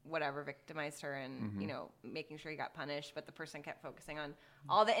whatever victimized her and making sure he got punished, but the person kept focusing on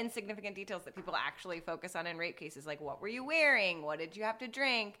all the insignificant details that people actually focus on in rape cases, like what were you wearing, what did you have to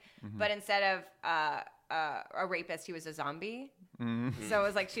drink, but instead of a rapist, he was a zombie. So it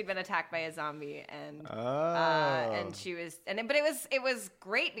was like she'd been attacked by a zombie, and and she was, but it was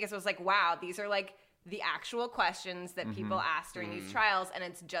great because it was like, wow, these are like the actual questions that people ask during these trials, and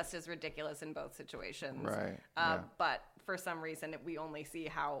it's just as ridiculous in both situations. Right. But for some reason, we only see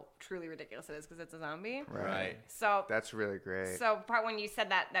how truly ridiculous it is because it's a zombie. Right. So That's really great. So when you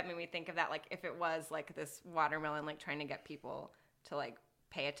said that made me think of that, like if it was like this watermelon, like trying to get people to like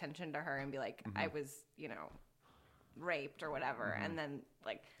pay attention to her and be like, I was, raped or whatever, and then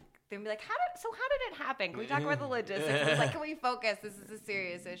like they'd be like, how did it happen? Can we talk about the logistics? It's like, can we focus? This is a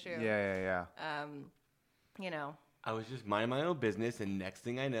serious issue. Yeah. I was just minding my own business, and next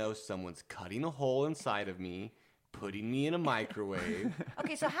thing I know, someone's cutting a hole inside of me, putting me in a microwave.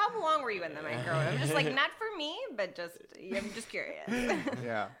 Okay, so how long were you in the microwave? I'm just like, not for me, but I'm just curious.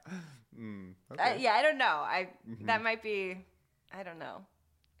 Yeah. Okay. I don't know. That might be, I don't know.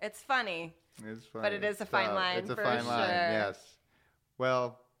 It's funny. It's funny. But it is a fine line. It's a for fine sure. line, yes.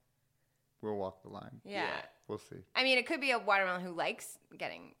 Well, we'll walk the line. Yeah. We'll see. I mean, it could be a watermelon who likes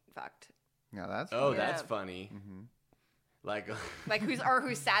getting fucked. Yeah, that's Oh, funny. that's funny. Like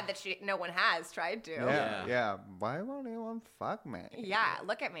who's sad that no one has tried to. Yeah. Why won't anyone fuck me? Yeah,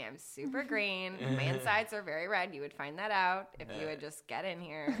 look at me. I'm super green. My insides are very red. You would find that out if you would just get in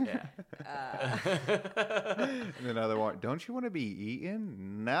here. Yeah. And another one. Don't you want to be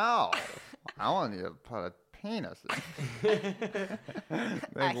eaten? No. I want you to put a penis in.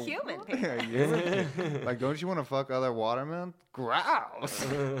 A human penis. Yeah. Like, don't you want to fuck other watermelon? Grouse.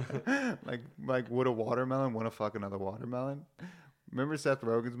 like, would a watermelon want to fuck another watermelon? Remember Seth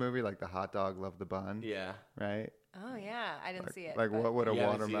Rogen's movie, like the hot dog loved the bun? Yeah. Right? Oh yeah, I didn't see it. Like, but- what would a You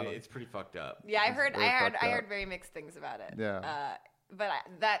haven't seen watermelon? it. It's pretty fucked up. Yeah, I heard fucked up. very mixed things about it. Yeah. But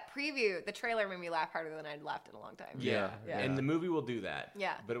that preview, the trailer made me laugh harder than I'd laughed in a long time. Yeah. Yeah. And the movie will do that.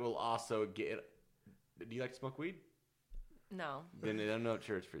 Yeah. But it will also get... Do you like to smoke weed? No. Then I'm not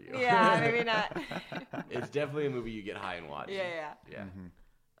sure it's for you. Yeah, maybe not. It's definitely a movie you get high and watch. Yeah. Yeah.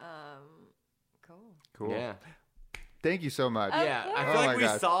 Cool. Cool. Yeah. Thank you so much. Yeah. I feel Oh my like we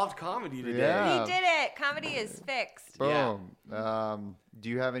gosh. solved comedy today. Yeah. We did it. Comedy is fixed. Boom. Do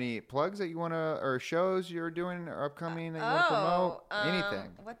you have any plugs that you want to, or shows you're doing or upcoming that you want to promote?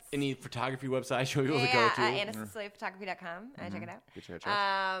 Anything. What's Any photography website show you want to go yeah, to? AnnaCeciliaPhotography.com. Check it out. Get your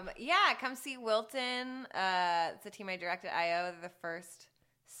Yeah, come see Wilton. It's a team I direct at IO. They're the first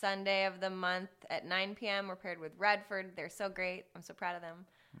Sunday of the month at 9 p.m. We're paired with Redford. They're so great. I'm so proud of them.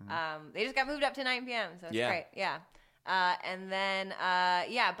 They just got moved up to 9 p.m., so it's great. Yeah. And then,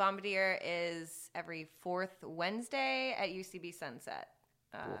 Bombardier is every fourth Wednesday at UCB Sunset.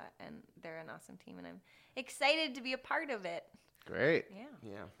 And they're an awesome team, and I'm excited to be a part of it. Great.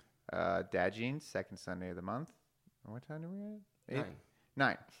 Yeah. Yeah. Dad Jeans, second Sunday of the month. What time do we have?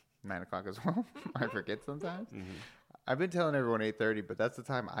 9. 9 o'clock as well. I forget sometimes. I've been telling everyone 8:30, but that's the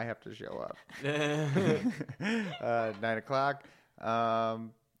time I have to show up. 9 o'clock. I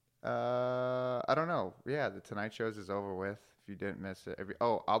don't know. Yeah, the Tonight Shows is over with. If you didn't miss it,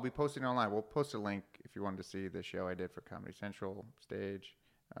 I'll be posting online. We'll post a link if you wanted to see the show I did for Comedy Central stage.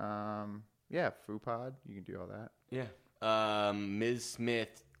 FooPod. You can do all that. Yeah. Ms.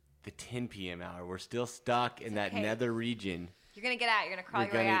 Smith, the 10 p.m. hour. We're still stuck in that okay. nether region. You're going to get out. You're going to crawl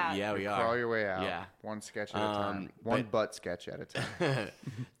your way out. Yeah, we are. Crawl your way out. Yeah. One sketch at a time. One butt sketch at a time.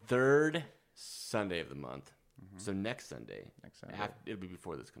 Third Sunday of the month. So next Sunday. It'll be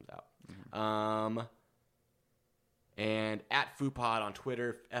before this comes out. And at FooPod on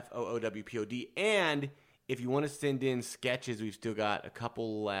Twitter, FOOWPOD. And if you want to send in sketches, we've still got a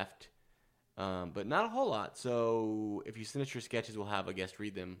couple left, but not a whole lot. So if you send us your sketches, we'll have a guest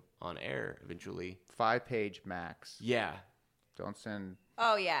read them on air eventually. 5-page max. Yeah. Don't send.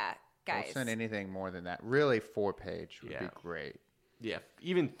 Oh, yeah. Guys. Don't send anything more than that. Really, 4-page would be great. Yeah.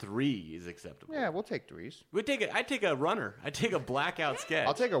 Even 3 is acceptable. Yeah, we'll take 3s. I'd take a runner. I'd take a blackout sketch.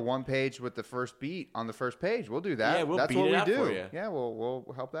 I'll take a 1-page with the first beat on the first page. We'll do that. Yeah, we'll That's beat what it we out do. for you. Yeah,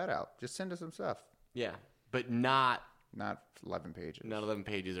 we'll help that out. Just send us some stuff. Yeah. But not 11 pages. Not 11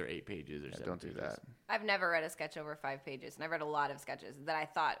 pages or 8 pages or 7 Don't do pages. that. I've never read a sketch over 5 pages, and I've read a lot of sketches that I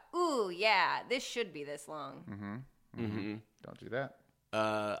thought, ooh, yeah, this should be this long. Don't do that.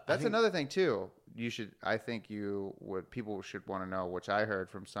 I That's think- another thing too. People should want to know, which I heard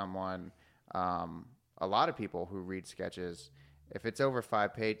from someone, a lot of people who read sketches, if it's over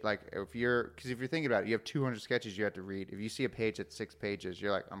 5 page, because if you're thinking about it, you have 200 sketches you have to read. If you see a page at 6 pages,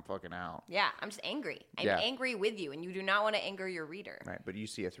 you're like, I'm fucking out. Yeah, I'm just angry. I'm angry with you, and you do not want to anger your reader. Right. But you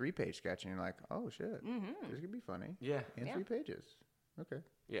see a 3-page sketch and you're like, oh shit, this could be funny. Yeah. In 3 pages. Okay.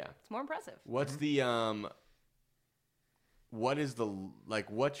 Yeah. It's more impressive. What's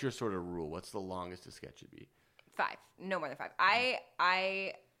what's your sort of rule? What's the longest a sketch should be? 5. No more than 5. I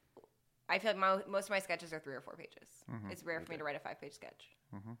feel like most of my sketches are 3 or 4 pages. It's rare for me to write a 5-page sketch.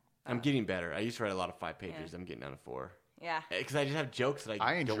 I'm getting better. I used to write a lot of 5 pages. I'm getting down to 4. Yeah. Because I just have jokes that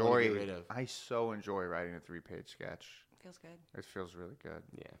I don't want to get rid of. I so enjoy writing a 3-page sketch. Feels good. It feels really good.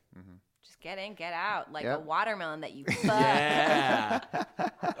 Yeah. Just get in, get out, like Yep. a watermelon that you fuck. Yeah.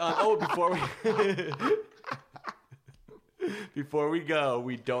 Before we go,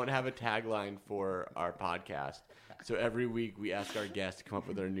 we don't have a tagline for our podcast. So every week we ask our guests to come up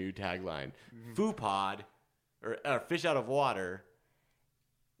with their new tagline. FooPod, or Fish Out of Water.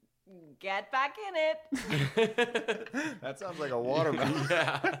 Get back in it. That sounds like a watermelon.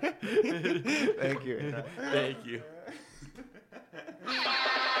 Yeah. Thank you. Thank you.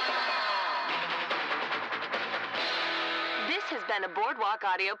 This has been a Boardwalk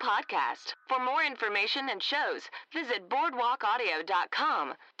Audio podcast. For more information and shows, visit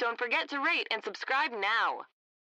boardwalkaudio.com. Don't forget to rate and subscribe now.